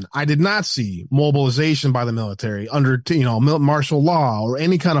election. I did not see mobilization by the military under, martial law or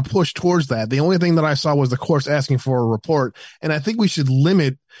any kind of push towards that. The only thing that I saw was the courts asking for a report. And I think we should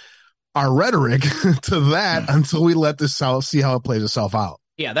limit our rhetoric to that until we let this out, see how it plays itself out.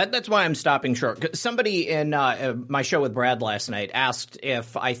 Yeah, that's why I'm stopping short. Somebody in my show with Brad last night asked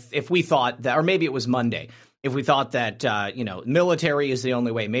if we thought that, or maybe it was Monday, if we thought that, military is the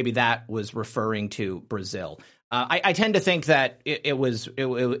only way. Maybe that was referring to Brazil. I tend to think that it was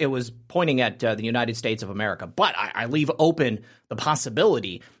pointing at the United States of America, but I leave open the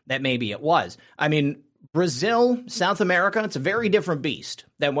possibility that maybe it was. I mean, Brazil, South America, it's a very different beast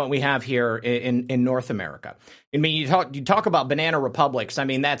than what we have here in North America. I mean, you talk about banana republics. I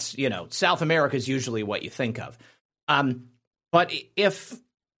mean, that's, South America is usually what you think of. But if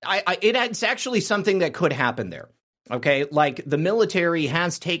it's actually something that could happen there. Okay, like the military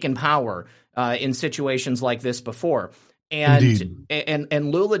has taken power in situations like this before, and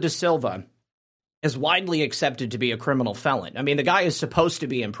Lula da Silva is widely accepted to be a criminal felon. I mean, the guy is supposed to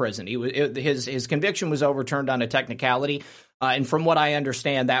be in prison. His conviction was overturned on a technicality, and from what I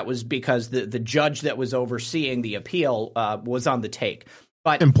understand, that was because the judge that was overseeing the appeal was on the take.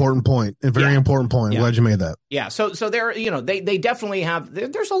 But important point, a very important point. Glad you made that. Yeah. So there, they definitely have.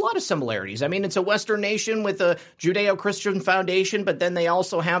 There's a lot of similarities. I mean, it's a Western nation with a Judeo-Christian foundation, but then they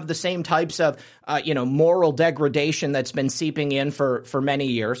also have the same types of, moral degradation that's been seeping in for many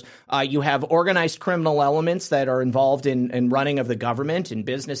years. You have organized criminal elements that are involved in running of the government, in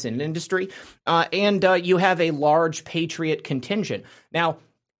business and industry, and you have a large patriot contingent. Now,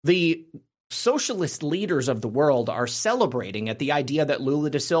 the socialist leaders of the world are celebrating at the idea that Lula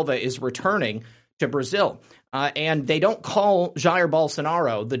da Silva is returning to Brazil. And they don't call Jair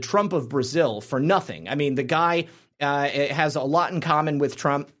Bolsonaro the Trump of Brazil for nothing. I mean, the guy has a lot in common with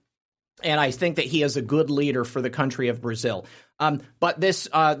Trump, and I think that he is a good leader for the country of Brazil. But this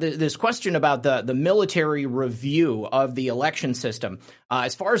question about the military review of the election system,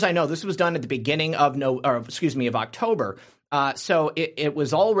 as far as I know, this was done at the beginning of October. So it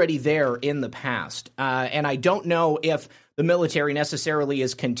was already there in the past. And I don't know if the military necessarily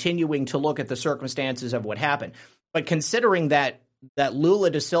is continuing to look at the circumstances of what happened. But considering that Lula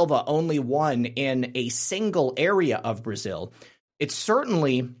da Silva only won in a single area of Brazil, it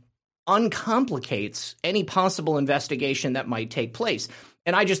certainly uncomplicates any possible investigation that might take place.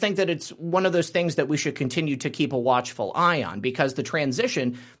 And I just think that it's one of those things that we should continue to keep a watchful eye on, because the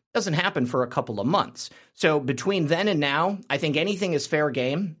transition doesn't happen for a couple of months. So between then and now, I think anything is fair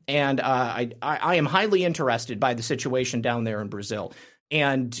game. And I am highly interested by the situation down there in Brazil.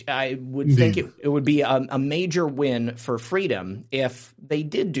 And I would think it would be a major win for freedom if they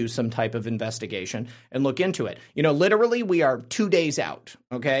did do some type of investigation and look into it. Literally, we are 2 days out.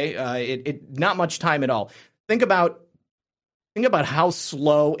 Okay, not much time at all. Think about how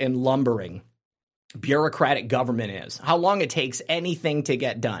slow and lumbering bureaucratic government is, how long it takes anything to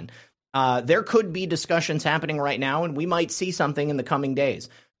get done. There could be discussions happening right now, and we might see something in the coming days.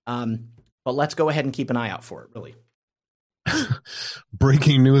 But let's go ahead and keep an eye out for it, really.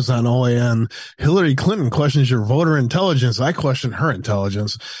 Breaking news on OAN. Hillary Clinton questions your voter intelligence. I question her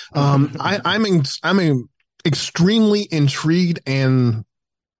intelligence. I'm extremely intrigued and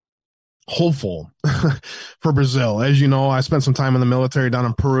hopeful for Brazil. As you know, I spent some time in the military down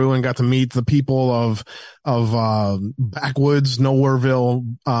in Peru and got to meet the people of backwoods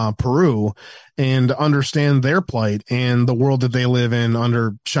Nowhereville, Peru, and understand their plight and the world that they live in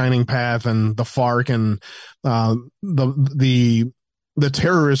under Shining Path and the FARC and the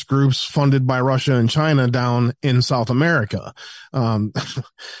terrorist groups funded by Russia and China down in South America.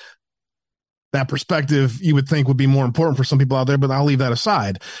 that perspective you would think would be more important for some people out there, but I'll leave that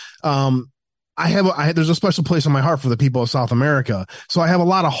aside. There's a special place in my heart for the people of South America. So I have a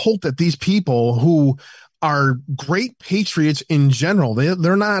lot of hope that these people who are great patriots in general, they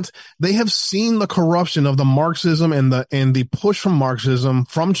have seen the corruption of the Marxism and the push from Marxism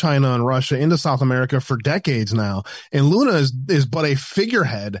from China and Russia into South America for decades now. And Luna is but a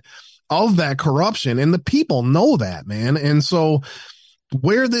figurehead of that corruption. And the people know that, man. And so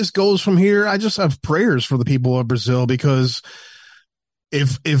where this goes from here, I just have prayers for the people of Brazil, because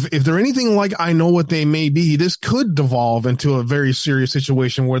if they're anything like I know what they may be, this could devolve into a very serious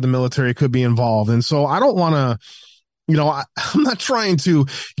situation where the military could be involved. And so I don't want to, I'm not trying to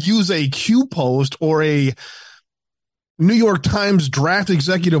use a Q post or a New York Times draft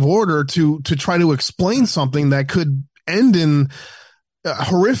executive order to try to explain something that could end in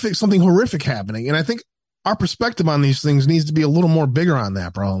something horrific happening. And I think our perspective on these things needs to be a little more bigger on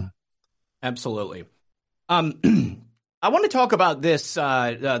that, bro. Absolutely. I want to talk about this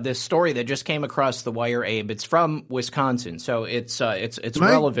story that just came across the wire, Abe. It's from Wisconsin, so it's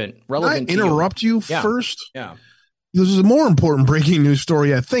relevant. Can I interrupt you first? Yeah. This is a more important breaking news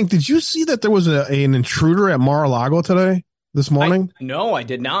story, I think. Did you see that there was an intruder at Mar-a-Lago this morning? No, I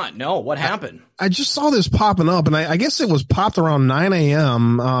did not. No, what happened? I just saw this popping up, and I guess it was popped around 9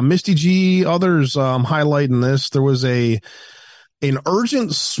 a.m. Misty G, others highlighting this. There was an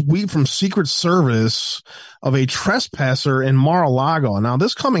urgent sweep from Secret Service of a trespasser in Mar-a-Lago. Now,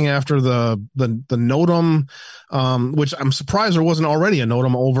 this coming after the NOTAM, which I'm surprised there wasn't already a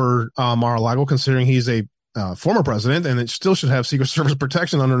NOTAM over Mar-a-Lago, considering he's a former president, and it still should have Secret Service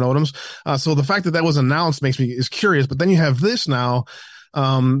protection under NOTAMs. So the fact that was announced is curious. But then you have this now.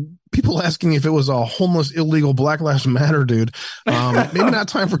 People asking if it was a homeless, illegal Black Lives Matter dude. Maybe not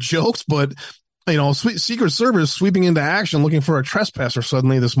time for jokes, but Secret Service sweeping into action looking for a trespasser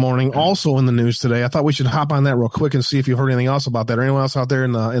suddenly this morning, also in the news today. I thought we should hop on that real quick and see if you've heard anything else about that, or anyone else out there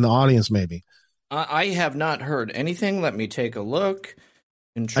in the audience maybe. I have not heard anything. Let me take a look.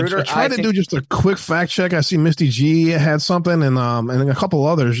 Intruder. I tried to do just a quick fact check. I see Misty G had something, and a couple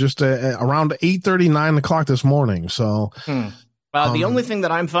others just around 8:30, 9 o'clock this morning. So, the only thing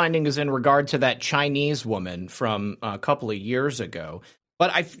that I'm finding is in regard to that Chinese woman from a couple of years ago.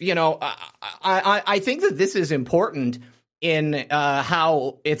 But I think that this is important in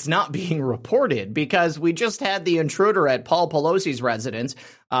how it's not being reported, because we just had the intruder at Paul Pelosi's residence,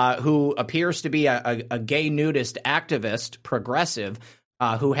 who appears to be a gay nudist activist, progressive,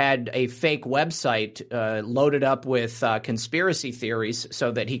 who had a fake website loaded up with conspiracy theories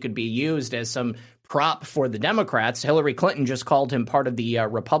so that he could be used as some prop for the Democrats. Hillary Clinton just called him part of the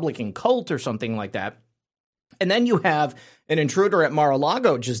Republican cult or something like that. And then you have an intruder at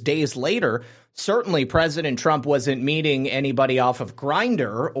Mar-a-Lago just days later. Certainly President Trump wasn't meeting anybody off of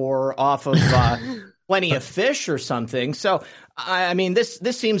Grindr or off of Plenty of Fish or something. So, I mean, this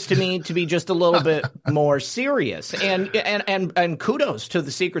seems to me to be just a little bit more serious. And kudos to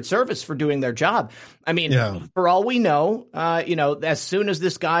the Secret Service for doing their job. I mean, for all we know, as soon as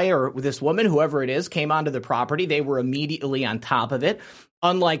this guy or this woman, whoever it is, came onto the property, they were immediately on top of it.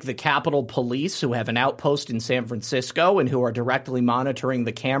 Unlike the Capitol Police, who have an outpost in San Francisco and who are directly monitoring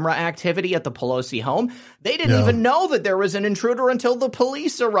the camera activity at the Pelosi home, they didn't even know that there was an intruder until the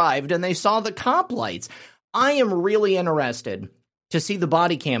police arrived and they saw the cop lights. I am really interested to see the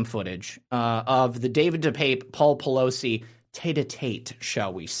body cam footage of the David DePape, Paul Pelosi tete-a-tete,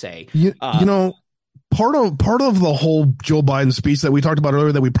 shall we say. Part of the whole Joe Biden speech that we talked about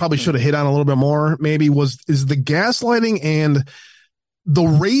earlier that we probably should have hit on a little bit more maybe is the gaslighting and the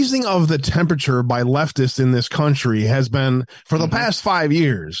raising of the temperature by leftists in this country has been for the past 5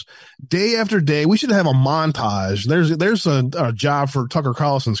 years, day after day. We should have a montage. There's a job for Tucker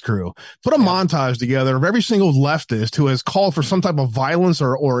Carlson's crew. Put a montage together of every single leftist who has called for some type of violence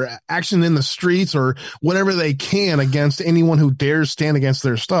or action in the streets or whatever they can against anyone who dares stand against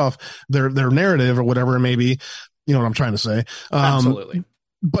their stuff, their narrative or whatever it may be. You know what I'm trying to say? Absolutely.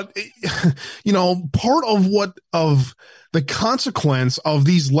 But, part of the consequence of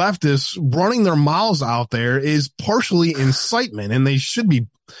these leftists running their mouths out there is partially incitement, and they should be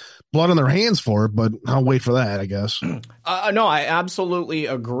blood on their hands for it, but I'll wait for that, I guess. No, I absolutely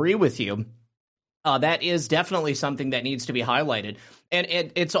agree with you. That is definitely something that needs to be highlighted. And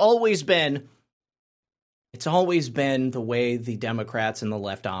it's always been the way the Democrats and the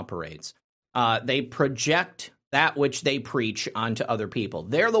left operates. They project that which they preach onto other people.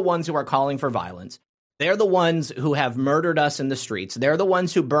 They're the ones who are calling for violence. They're the ones who have murdered us in the streets. They're the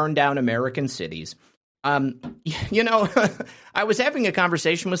ones who burned down American cities. I was having a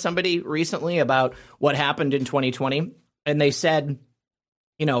conversation with somebody recently about what happened in 2020, and they said,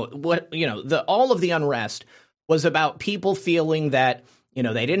 all of the unrest was about people feeling that,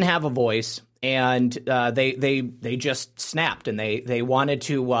 they didn't have a voice, and they just snapped, and they wanted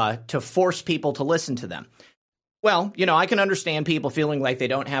to force people to listen to them. Well, I can understand people feeling like they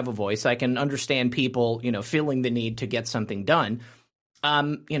don't have a voice. I can understand people, feeling the need to get something done.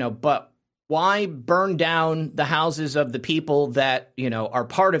 But why burn down the houses of the people that, are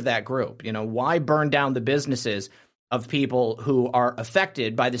part of that group? Why burn down the businesses of people who are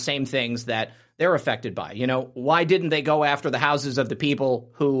affected by the same things that they're affected by? Why didn't they go after the houses of the people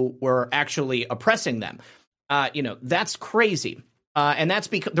who were actually oppressing them? That's crazy. And that's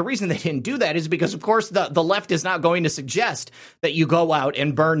because the reason they didn't do that is because, of course, the left is not going to suggest that you go out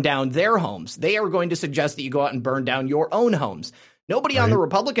and burn down their homes. They are going to suggest that you go out and burn down your own homes. Nobody on the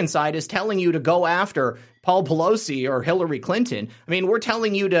Republican side is telling you to go after Paul Pelosi or Hillary Clinton. I mean, we're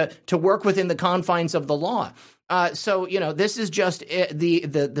telling you to work within the confines of the law. So, this is just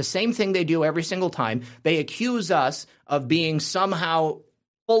the same thing they do every single time. They accuse us of being somehow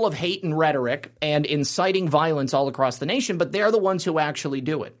full of hate and rhetoric and inciting violence all across the nation, but they're the ones who actually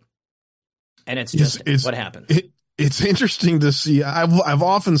do it. And it's just what happens. It's interesting to see. I've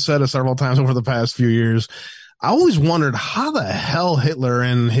often said it several times over the past few years. I always wondered how the hell Hitler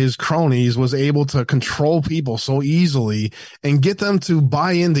and his cronies was able to control people so easily and get them to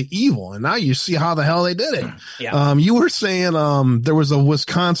buy into evil. And now you see how the hell they did it. Yeah. You were saying there was a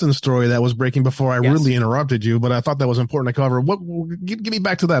Wisconsin story that was breaking before I rudely interrupted you, but I thought that was important to cover. Give me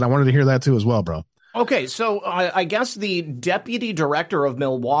back to that. I wanted to hear that too as well, bro. Okay, so I guess the deputy director of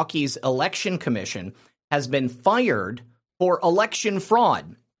Milwaukee's election commission has been fired for election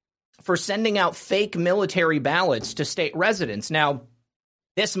fraud, for sending out fake military ballots to state residents. Now,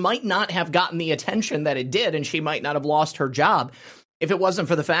 this might not have gotten the attention that it did, and she might not have lost her job if it wasn't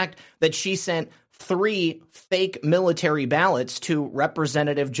for the fact that she sent 3 fake military ballots to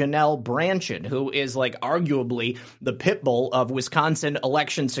Representative Janelle Brandtjen, who is arguably the pit bull of Wisconsin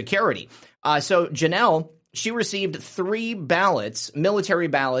election security. So Janelle, she received 3 ballots, military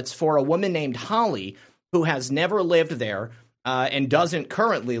ballots, for a woman named Holly, who has never lived there, and doesn't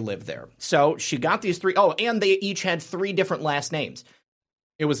currently live there. So she got these 3. Oh, and they each had 3 different last names.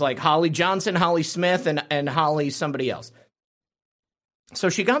 It was like Holly Johnson, Holly Smith, and Holly somebody else. So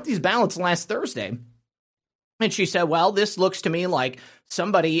she got these ballots last Thursday, and she said, well, this looks to me like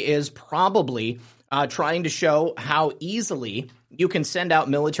somebody is probably trying to show how easily you can send out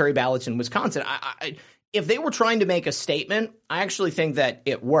military ballots in Wisconsin. If they were trying to make a statement, I actually think that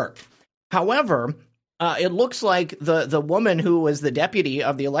it worked. However, it looks like the woman who was the deputy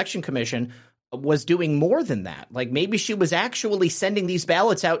of the election commission was doing more than that. Maybe she was actually sending these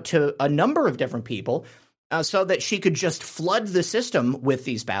ballots out to a number of different people so that she could just flood the system with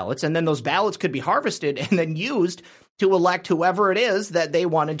these ballots, and then those ballots could be harvested and then used to elect whoever it is that they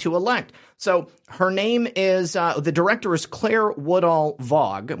wanted to elect. So her name is, the director is Claire Woodall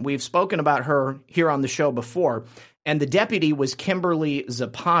Vogue. We've spoken about her here on the show before, and the deputy was Kimberly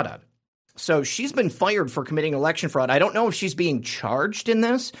Zapata. So she's been fired for committing election fraud. I don't know if she's being charged in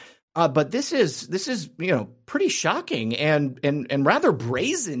this, but this is pretty shocking and rather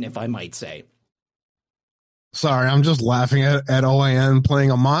brazen, if I might say. Sorry, I'm just laughing at OAN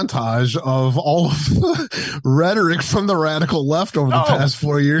playing a montage of all of the rhetoric from the radical left over the past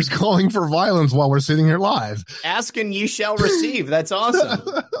 4 years calling for violence while we're sitting here live. Ask and ye shall receive. That's awesome.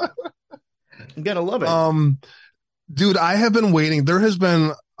 I'm going to love it. Dude, I have been waiting. There has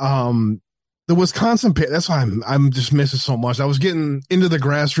been the Wisconsin pit. That's why I'm just missing so much. I was getting into the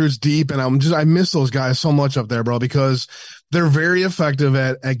grassroots deep, and I miss those guys so much up there, bro, because they're very effective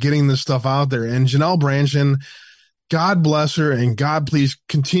at getting this stuff out there. And Janelle Brandtjen, God bless her, and God please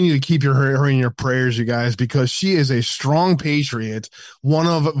continue to keep her in your prayers, you guys, because she is a strong patriot, one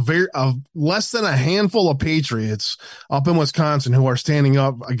of less than a handful of patriots up in Wisconsin who are standing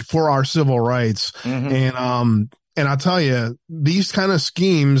up for our civil rights. Mm-hmm. And I'll tell you, these kind of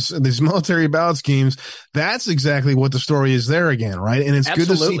schemes, these military ballot schemes, that's exactly what the story is there again, right? And it's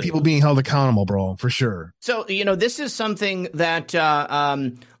Absolutely. Good to see people being held accountable, bro, for sure. So, this is something that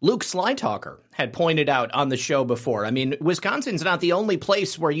Luke Slytalker had pointed out on the show before. I mean, Wisconsin's not the only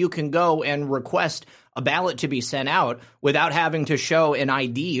place where you can go and request a ballot to be sent out without having to show an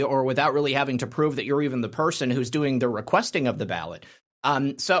ID or without really having to prove that you're even the person who's doing the requesting of the ballot.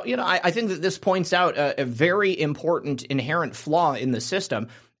 So, I think that this points out a very important inherent flaw in the system.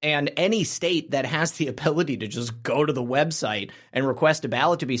 And any state that has the ability to just go to the website and request a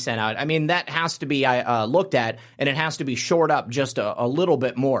ballot to be sent out, I mean, that has to be looked at, and it has to be shored up just a little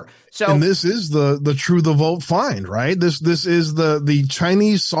bit more. So, and this is the True the Vote find, right? This is the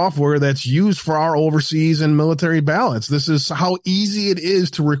Chinese software that's used for our overseas and military ballots. This is how easy it is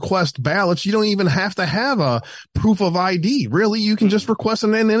to request ballots. You don't even have to have a proof of ID. Really, you can just request it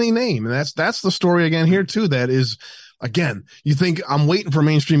in any name. And that's the story again here too. That is, again, you think I'm waiting for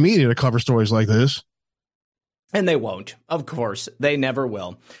mainstream media to cover stories like this. And they won't. Of course, they never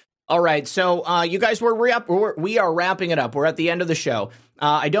will. All right, so you guys, we are wrapping it up. We're at the end of the show.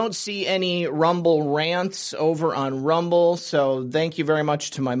 I don't see any Rumble rants over on Rumble, so thank you very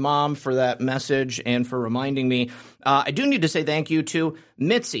much to my mom for that message and for reminding me. I do need to say thank you to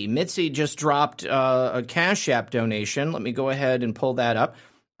Mitzi. Mitzi just dropped a Cash App donation. Let me go ahead and pull that up.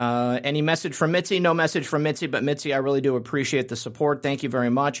 Any message from Mitzi? No message from Mitzi, but Mitzi, I really do appreciate the support. Thank you very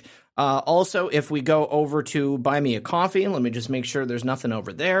much. Also, if we go over to Buy Me a Coffee, let me just make sure there's nothing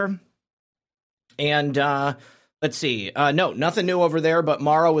over there. And let's see. No, nothing new over there, but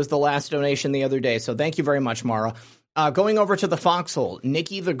Mara was the last donation the other day. So thank you very much, Mara. Going over to the Foxhole,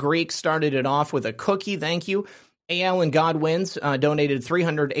 Nikki the Greek started it off with a cookie. Thank you. AL and Godwins donated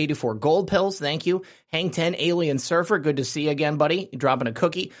 384 gold pills. Thank you. Hang 10 Alien Surfer. Good to see you again, buddy. Dropping a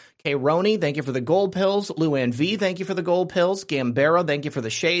cookie. K. Roney, thank you for the gold pills. Luann V, thank you for the gold pills. Gambero, thank you for the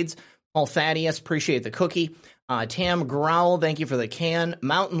shades. Paul Thaddeus, appreciate the cookie. Tam Growl, thank you for the can.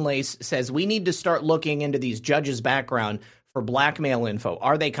 Mountain Lace says, we need to start looking into these judges' background for blackmail info.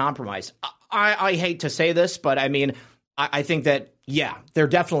 Are they compromised? I hate to say this, but I mean, I think that, yeah, they're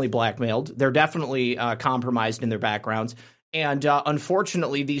definitely blackmailed. They're definitely compromised in their backgrounds. And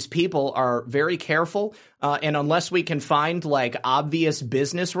unfortunately, these people are very careful. And unless we can find like obvious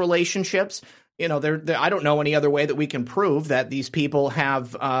business relationships, you know, I don't know any other way that we can prove that these people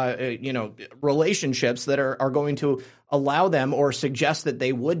have, relationships that are going to allow them or suggest that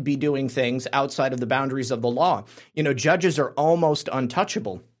they would be doing things outside of the boundaries of the law. You know, judges are almost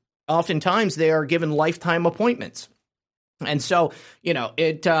untouchable. Oftentimes, they are given lifetime appointments. And so, you know,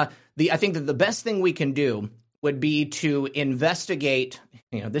 I think that the best thing we can do would be to investigate.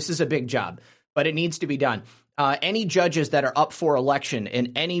 You know, this is a big job, but it needs to be done. Any judges that are up for election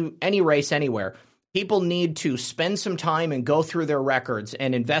in any race anywhere, people need to spend some time and go through their records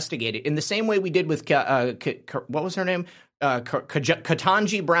and investigate it in the same way we did with what was her name?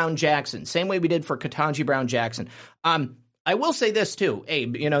 Ketanji Brown Jackson. Same way we did for Ketanji Brown Jackson. I will say this too,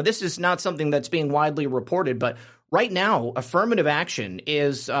 Abe. You know, this is not something that's being widely reported, but right now, affirmative action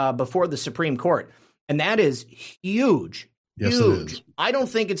is before the Supreme Court, and that is huge. Yes, huge. it is. I don't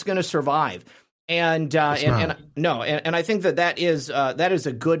think it's going to survive, and I think that is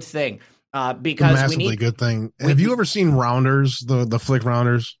a good thing because massively good thing. Have you ever seen Rounders, the flick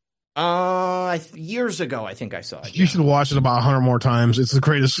Rounders? Years ago, I think I saw it. You should watch it about 100 more times. It's the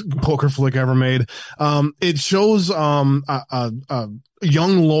greatest poker flick ever made. It shows a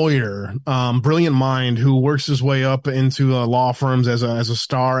young lawyer, brilliant mind, who works his way up into law firms as a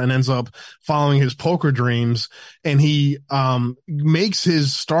star and ends up following his poker dreams. And he makes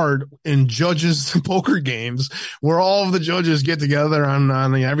his start in judges poker games where all of the judges get together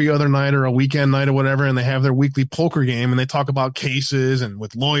on every other night or a weekend night or whatever, and they have their weekly poker game and they talk about cases and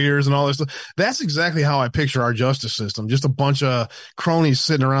with lawyers and all this stuff. That's exactly how I picture our justice system. Just a bunch of cronies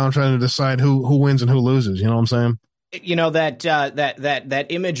sitting around trying to decide who wins and who loses. You know what I'm saying? You know, that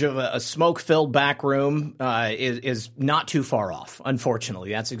image of a smoke-filled back room is not too far off,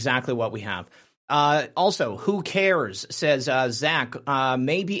 unfortunately. That's exactly what we have. Also, who cares, says Zach,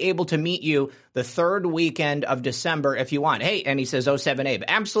 may be able to meet you the third weekend of December if you want. Hey, and he says 07 Abe.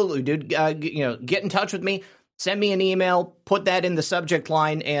 Absolutely, dude. Get in touch with me. Send me an email. Put that in the subject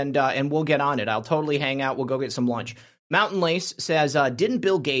line, and we'll get on it. I'll totally hang out. We'll go get some lunch. Mountain Lace says, didn't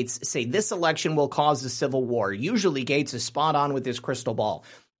Bill Gates say this election will cause a civil war? Usually Gates is spot on with his crystal ball.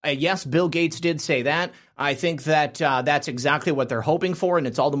 Yes, Bill Gates did say that. I think that that's exactly what they're hoping for, and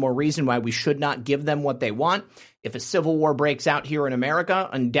it's all the more reason why we should not give them what they want. If a civil war breaks out here in America,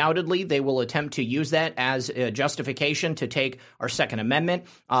 undoubtedly they will attempt to use that as a justification to take our Second Amendment,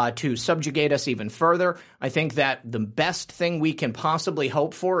 to subjugate us even further. I think that the best thing we can possibly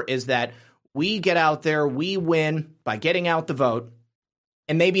hope for is that we get out there, we win by getting out the vote,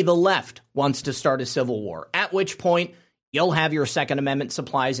 and maybe the left wants to start a civil war, at which point you'll have your Second Amendment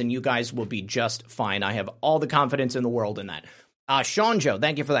supplies and you guys will be just fine. I have all the confidence in the world in that. Sean Joe,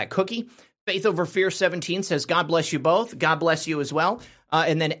 thank you for that cookie. Faith Over Fear 17 says, God bless you both. God bless you as well.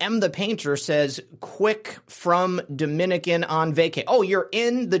 And then M the Painter says, quick from Dominican on vacation. Oh, you're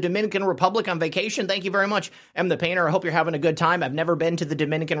in the Dominican Republic on vacation? Thank you very much, M the Painter. I hope you're having a good time. I've never been to the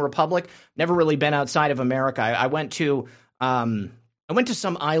Dominican Republic. Never really been outside of America. I went to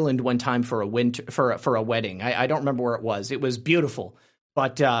some island one time for a wedding. I don't remember where it was. It was beautiful.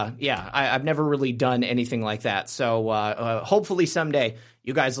 But I've never really done anything like that. So hopefully someday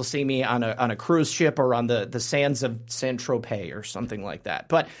you guys will see me on a cruise ship or on the sands of Saint-Tropez or something like that.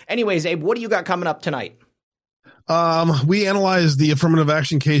 But anyways, Abe, what do you got coming up tonight? We analyzed the affirmative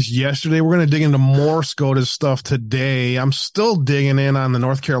action case yesterday. We're going to dig into more SCOTUS stuff today. I'm still digging in on the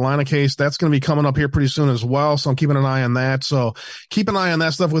North Carolina case. That's going to be coming up here pretty soon as well. So I'm keeping an eye on that. So keep an eye on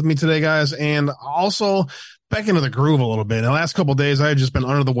that stuff with me today, guys. And also back into the groove a little bit. In the last couple of days, I had just been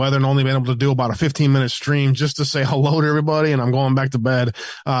under the weather and only been able to do about a 15-minute stream just to say hello to everybody, and I'm going back to bed.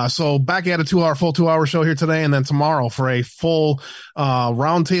 So back at a full 2-hour show here today, and then tomorrow for a full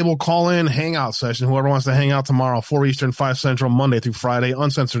roundtable call-in hangout session. Whoever wants to hang out tomorrow, 4 Eastern, 5 Central, Monday through Friday,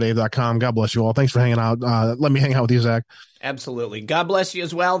 uncensoreddave.com. God bless you all. Thanks for hanging out. Let me hang out with you, Zach. Absolutely. God bless you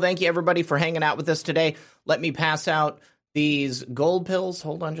as well. Thank you, everybody, for hanging out with us today. Let me pass out these gold pills.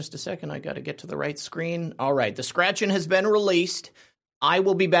 Hold on just a second. I got to get to the right screen. All right. The scratching has been released. I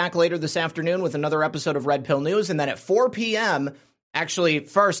will be back later this afternoon with another episode of Red Pill News. And then at 4 p.m., actually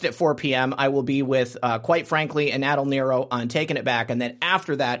first at 4 p.m., I will be with, quite frankly, and Adel Nero on Taking It Back. And then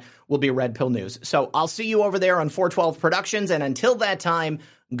after that will be Red Pill News. So I'll see you over there on 412 Productions. And until that time,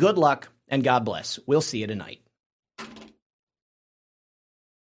 good luck and God bless. We'll see you tonight.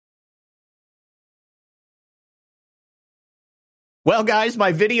 Well, guys,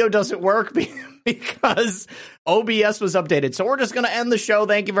 my video doesn't work because OBS was updated. So we're just going to end the show.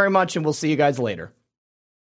 Thank you very much, and we'll see you guys later.